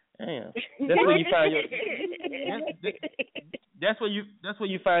 Damn, that's where you find your. That's where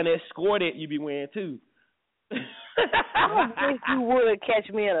you find that skirt that you be wearing too. I wish you would catch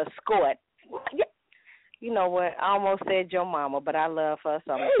me in a skirt. You know what? I almost said your mama, but I love her,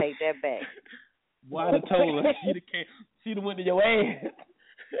 so I'm gonna take that back. Why I told her she'd have went to your ass.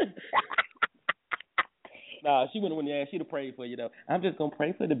 Nah, she wouldn't went to your ass. She'd have prayed for you though. I'm just gonna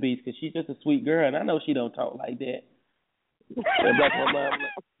pray for the Beast because she's just a sweet girl, and I know she don't talk like that. In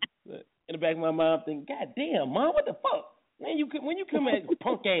the back of my mind, I'm thinking, God damn, Mom, what the fuck? Man, when you come at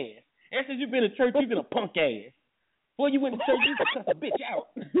punk ass. Ever since you've been in church, you've been a punk ass. Before you went to church, you cuss a bitch out.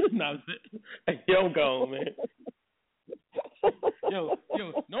 No, yo, go on, man. Yo,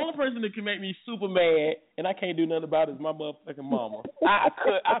 the only person that can make me super mad and I can't do nothing about it is my motherfucking mama. I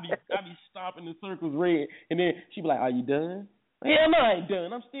be stomping in circles red, and then she be like, "Are you done?" Hell no, I ain't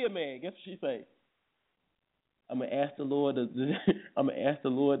done. I'm still mad. Guess what she say? I'm gonna ask the Lord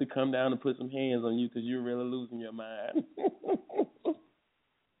to come down and put some hands on you because you're really losing your mind.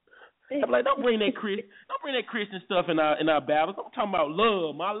 I'm like, don't bring that Christian stuff in our battles. I'm talking about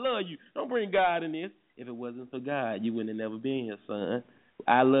love. I love you. Don't bring God in this. If it wasn't for God, you wouldn't have never been here, son.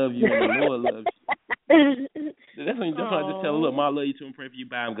 I love you and the Lord loves you. That's what I just tell her, look, Ma, I love you too and pray for you,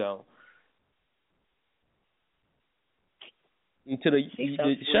 bye, I'm gone. And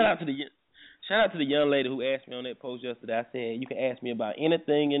shout out to the young lady who asked me on that post yesterday. I said, you can ask me about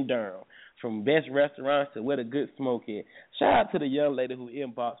anything in Durham, from best restaurants to where the good smoke is. Shout out to the young lady who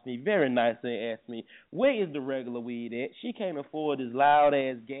inboxed me very nicely and asked me, where is the regular weed at? She can't afford this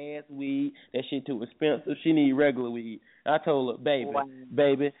loud-ass gas weed. That shit too expensive. She need regular weed. I told her,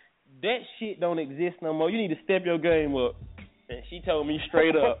 baby, that shit don't exist no more. You need to step your game up. And she told me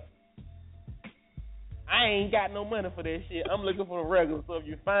straight up, I ain't got no money for that shit. I'm looking for the regular. So if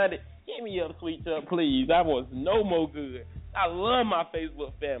you find it, hit me up, Sweet Chuck, please. I want no more good. I love my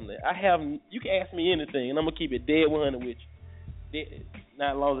Facebook family. You can ask me anything, and I'm going to keep it dead 100 with you.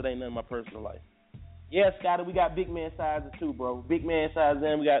 Not as long as it ain't none of my personal life. Yeah, Scotty, we got big man sizes too, bro. Big man sizes,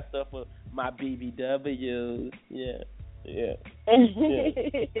 and we got stuff for my BBWs. Yeah. Yeah.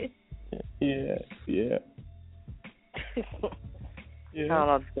 Yeah. I don't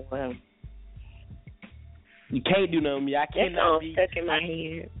know what's going on. You can't do nothing with me. I cannot be stuck in my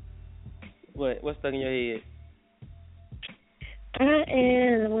head. What's stuck in your head? I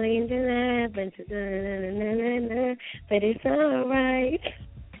am waiting to happen to but it's alright.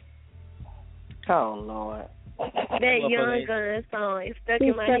 Oh Lord. That Young Gun song is stuck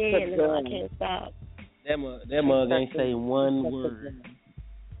in my head and I can't stop. That mug ain't say one word.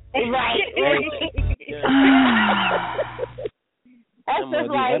 Right. That's just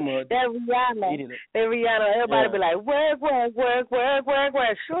like that Rihanna. Everybody be like, work.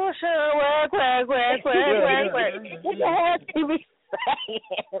 Sure, work. What the hell she be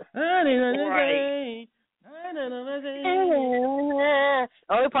saying? Right.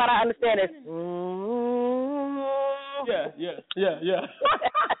 Only part I understand is Yeah.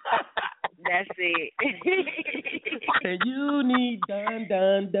 That's it. And you need done.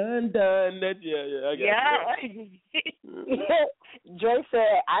 That's I got you. Dre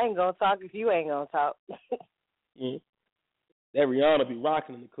said, I ain't gonna talk if you ain't gonna talk. That Rihanna be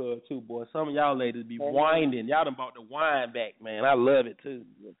rocking in the club too, boy. Some of y'all ladies be winding. Y'all done brought the wine back, man. I love it too.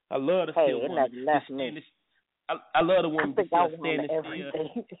 I love the still woman. I love the woman that's standing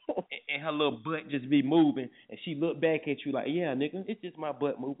still and her little butt just be moving, and she look back at you like, yeah, nigga, it's just my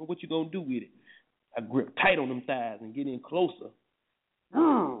butt moving. What you gonna do with it? I grip tight on them thighs and get in closer.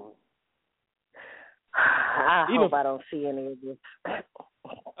 I hope I don't see any of this.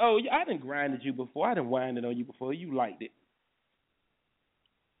 Oh, I done grinded you before. I done winded on you before. You liked it.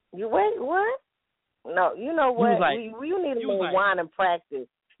 You wait, what? No, you know what? You need a little wine and practice.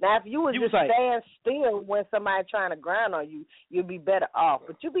 Now, if you would just stand still when somebody trying to grind on you, you'd be better off.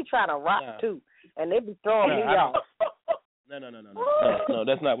 But you be trying to rock too, and they be throwing me off. No,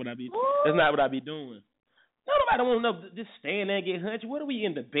 that's not what I be. That's not what I be doing. Nobody want to just stand there and get hunched. What are we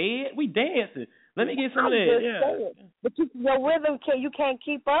in the bed? We dancing. Let me get some of that. Yeah. But your rhythm you can't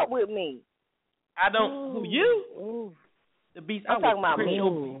keep up with me. I don't. Who you? Ooh. The beast. I'm talking about me.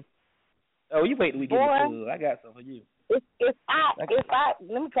 Oh, you wait till we get to the club. I got something for you. If I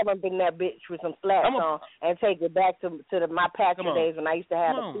let me come up in that bitch with some flats on and take it back to my Patrick days when I used to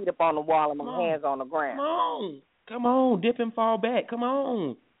have the feet up on the wall and my hands on the ground. Come on, dip and fall back. Come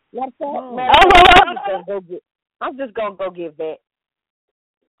on. I'm just gonna go get that.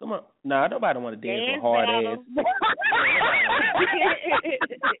 Come on. Nah, nobody want to dance with hard ass.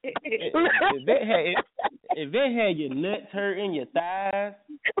 If that had your nuts hurting, your thighs,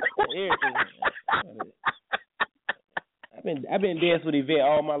 everything. I've been dancing with Yvette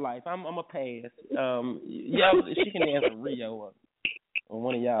all my life. I'm a pass. She can dance with Rio or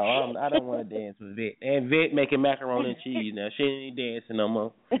one of y'all. I don't want to dance with Yvette. And Yvette making macaroni and cheese now. She ain't dancing no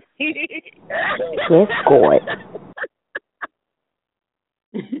more. That's good.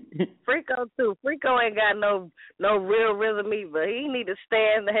 Frico too. Frico ain't got no real rhythm either. He need to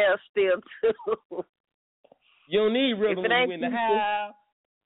stand the hell still too. You don't need rhythm when you in the house.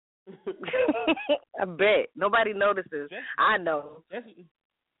 I bet nobody notices. I know.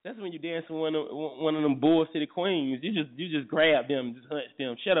 That's when you dance with one of them Bull City queens. You just grab them, just hunch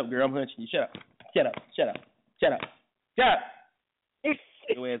them. Shut up, girl. I'm hunching you. Shut up. Get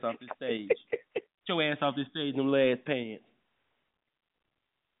your ass off this stage. Get your ass off this stage in them last pants.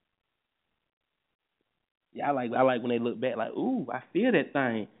 Yeah, I like when they look back like, ooh, I feel that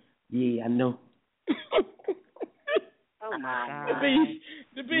thing. Yeah, I know. Oh my God.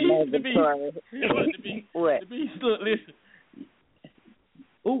 The beast. What? The beast, look, listen.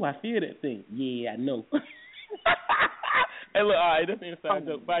 Ooh, I feel that thing. Yeah, I know. Hey, look, all right, that's the inside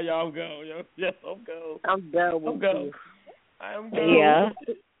joke. Bye, y'all. I'm gone, yo. Yes, I'm gone. I'm done with you. I am gone. Yeah.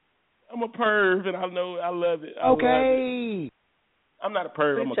 I'm a perv, and I know I love it. Love it. I'm not a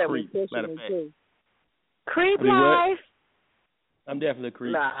perv. I'm a creep. Matter of fact. Creep life. I'm definitely a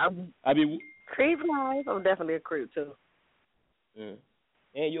creep. Nah, creep life. I'm definitely a creep too. Yeah.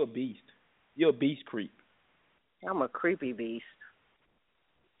 And you're a beast. You're a beast creep. I'm a creepy beast.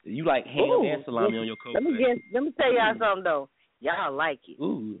 You like ham and salami on your coat. Let me tell y'all something though. Y'all like it.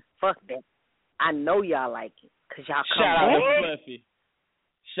 Ooh. Fuck that. I know y'all like it because y'all come. Shout out to Fluffy.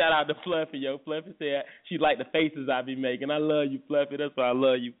 Shout out to Fluffy, yo. Fluffy said she like the faces I be making. I love you, Fluffy. That's why I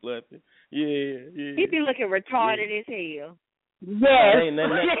love you, Fluffy. Yeah. He be looking retarded as hell. Yes.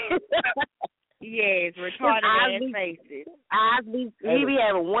 Yes, retarded ass faces. He be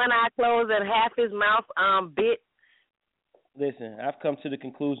having one eye closed and half his mouth bit. Listen, I've come to the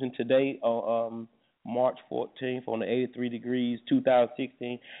conclusion today on March 14th on the 83 degrees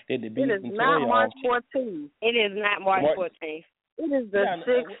 2016 that the beast It is not March 14th. It is not March 14th. It is the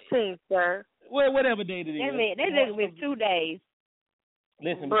 16th, sir. Well, whatever date it is. That's just been 2 days.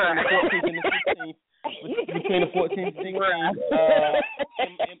 Listen, between the 14th and the 16th, between the 14th and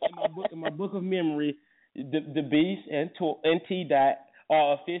 16th, in my book of memory, the Beast and T Dot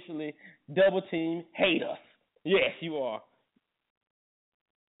are officially double team haters. Yes, you are.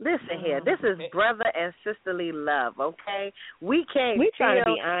 Listen here, this is brother and sisterly love, okay? We can't trying to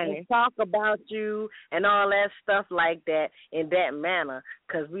be honest and talk about you and all that stuff like that in that manner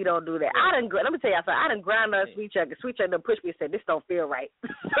because we don't do that. Let me tell you something. I done grind her Sweet Chuck, and Sweet Chuck done push me and said, this don't feel right.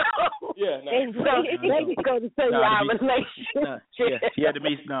 Let me go to tell you our relationship. Yeah, the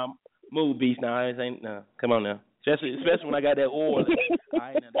Beast, no. Move, Beast, no. Come on now. Especially when I got that oil. All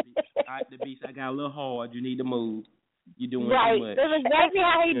right, now, the Beast, I got a little hard. You need to move. You're doing right. too much. That's exactly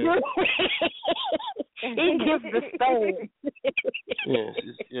how he do it. He gives the stand.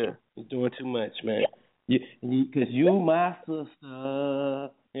 He's doing too much, man. Because you my sister.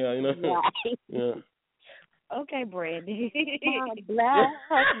 Yeah, you know. Right. Yeah. Okay, Brandy. My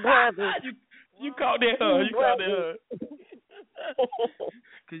black brother. You called that her. You called that her.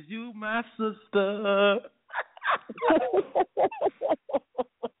 Because you my sister.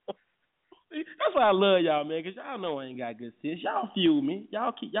 That's why I love y'all, man, because y'all know I ain't got good sense. Y'all fuel me.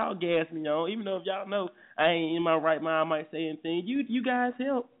 Y'all gas me on. Even though if y'all know I ain't in my right mind, I might say anything. You guys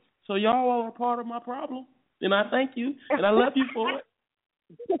help. So y'all are a part of my problem. And I thank you. And I love you for it.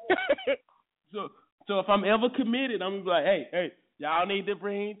 So if I'm ever committed, I'm going to be like, hey, y'all need to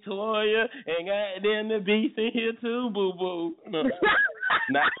bring Toya and goddamn the Beast in here too, boo-boo. No.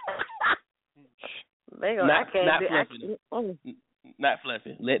 Not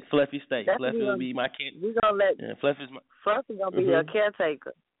Fluffy. Let Fluffy stay. Fluffy will be my cat. We're gonna let Fluffy gonna be your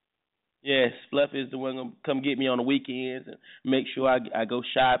caretaker. Yes, Fluffy is the one gonna come get me on the weekends and make sure I go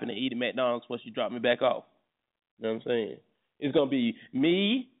shopping and eat at McDonald's once you drop me back off. You know what I'm saying? It's gonna be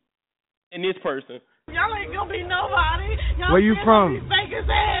me and this person. Y'all ain't gonna be nobody. Y'all Where you from? Be fake as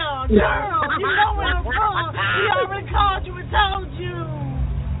hell, girl. You know where I'm from. We already called you and told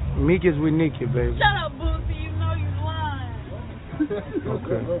you. Meek is with Nikki, baby. Shut up, Boosie. You know you lying.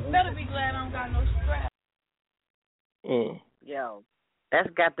 Okay. Better be glad I don't got no strap. Yo, that's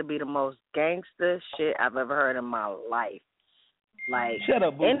got to be the most gangster shit I've ever heard in my life. Like, shut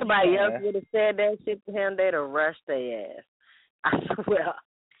up, Boosie. Anybody else would have said that shit to him, they'd have rushed their ass. I swear.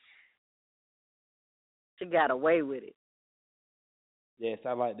 She got away with it. Yes,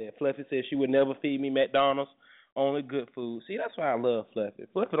 I like that. Fluffy said she would never feed me McDonald's, only good food. See, that's why I love Fluffy.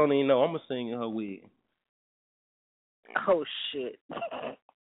 Fluffy don't even know I'm going to sing in her wig. Oh, shit.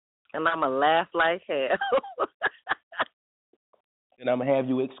 And I'm going to laugh like hell. And I'm going to have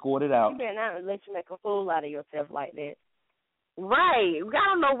you escorted out. You better not let you make a fool out of yourself like that. Right. I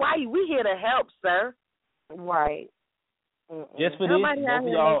don't know why we here to help, sir. Right. Just for this, both of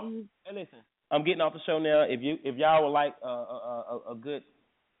y'all. Hey, listen. I'm getting off the show now. If y'all would like a good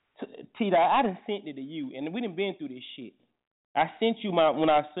T-Dot, I done sent it to you, and we done been through this shit. I sent you when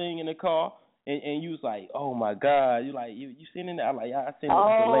I sing in the car, and you was like, oh my God, you sending it? I'm like, yeah, I sent it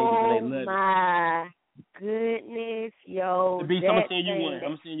to the ladies, and they love it. Oh my goodness, yo. The Beast, I'm gonna send you one. I'm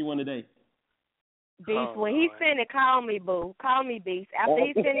gonna send you one today. Beast, when he send it, call me, boo. Call me, Beast. After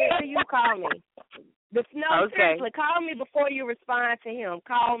he send it to you, call me. Seriously, call me before you respond to him.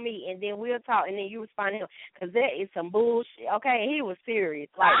 Call me, and then we'll talk, and then you respond to him. Because that is some bullshit. Okay, he was serious,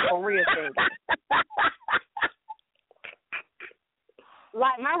 like, for real thing.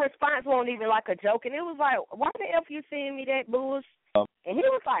 Like, my response wasn't even like a joke, and it was like, why the F you sending me that bullshit? And he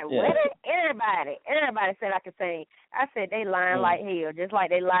was like, what? Everybody said I could sing. I said, they lying like hell, just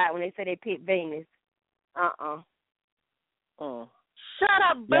like they lied when they said they picked Venus. Shut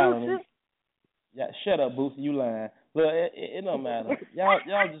up, Boosie. Yeah, shut up, Boosie. You lying. Look, it don't matter. Y'all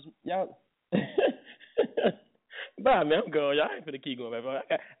just. Bye, man. I'm going. Y'all ain't finna keep going, man.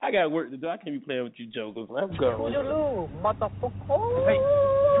 I got work to do. I can't be playing with you jokers. I'm going. Motherfucker. Hey,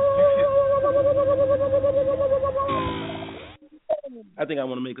 I think I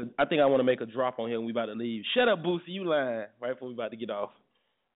want to make a drop on here when we about to leave. Shut up, Boosie. You lying right before we about to get off.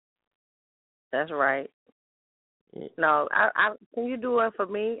 That's right. No, I can you do it for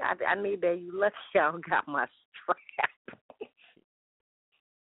me? I need that. You lucky y'all got my strap.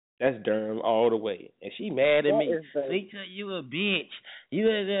 That's Durham all the way, and she mad at me. Lisa, you a bitch. You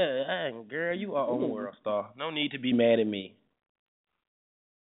girl, you are a world star. No need to be mad at me.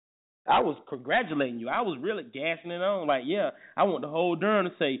 I was congratulating you. I was really gassing it on. Like, yeah, I want the whole Durham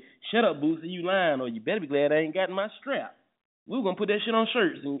to say, "Shut up, Boosie, you lying," or "You better be glad I ain't got my strap." We were gonna put that shit on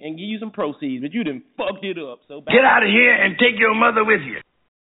shirts and give you some proceeds, but you done fucked it up. So get out of here and take your mother with you.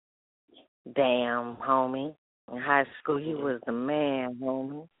 Damn, homie. In high school, you was the man,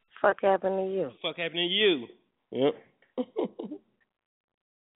 homie. Fuck happened to you? Fuck happened to you? Yep.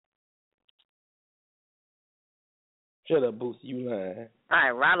 Shut up, Boosie. You lying. All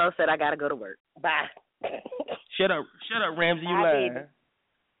right, Rollo said I gotta go to work. Bye. Shut up, Ramsey. You lying.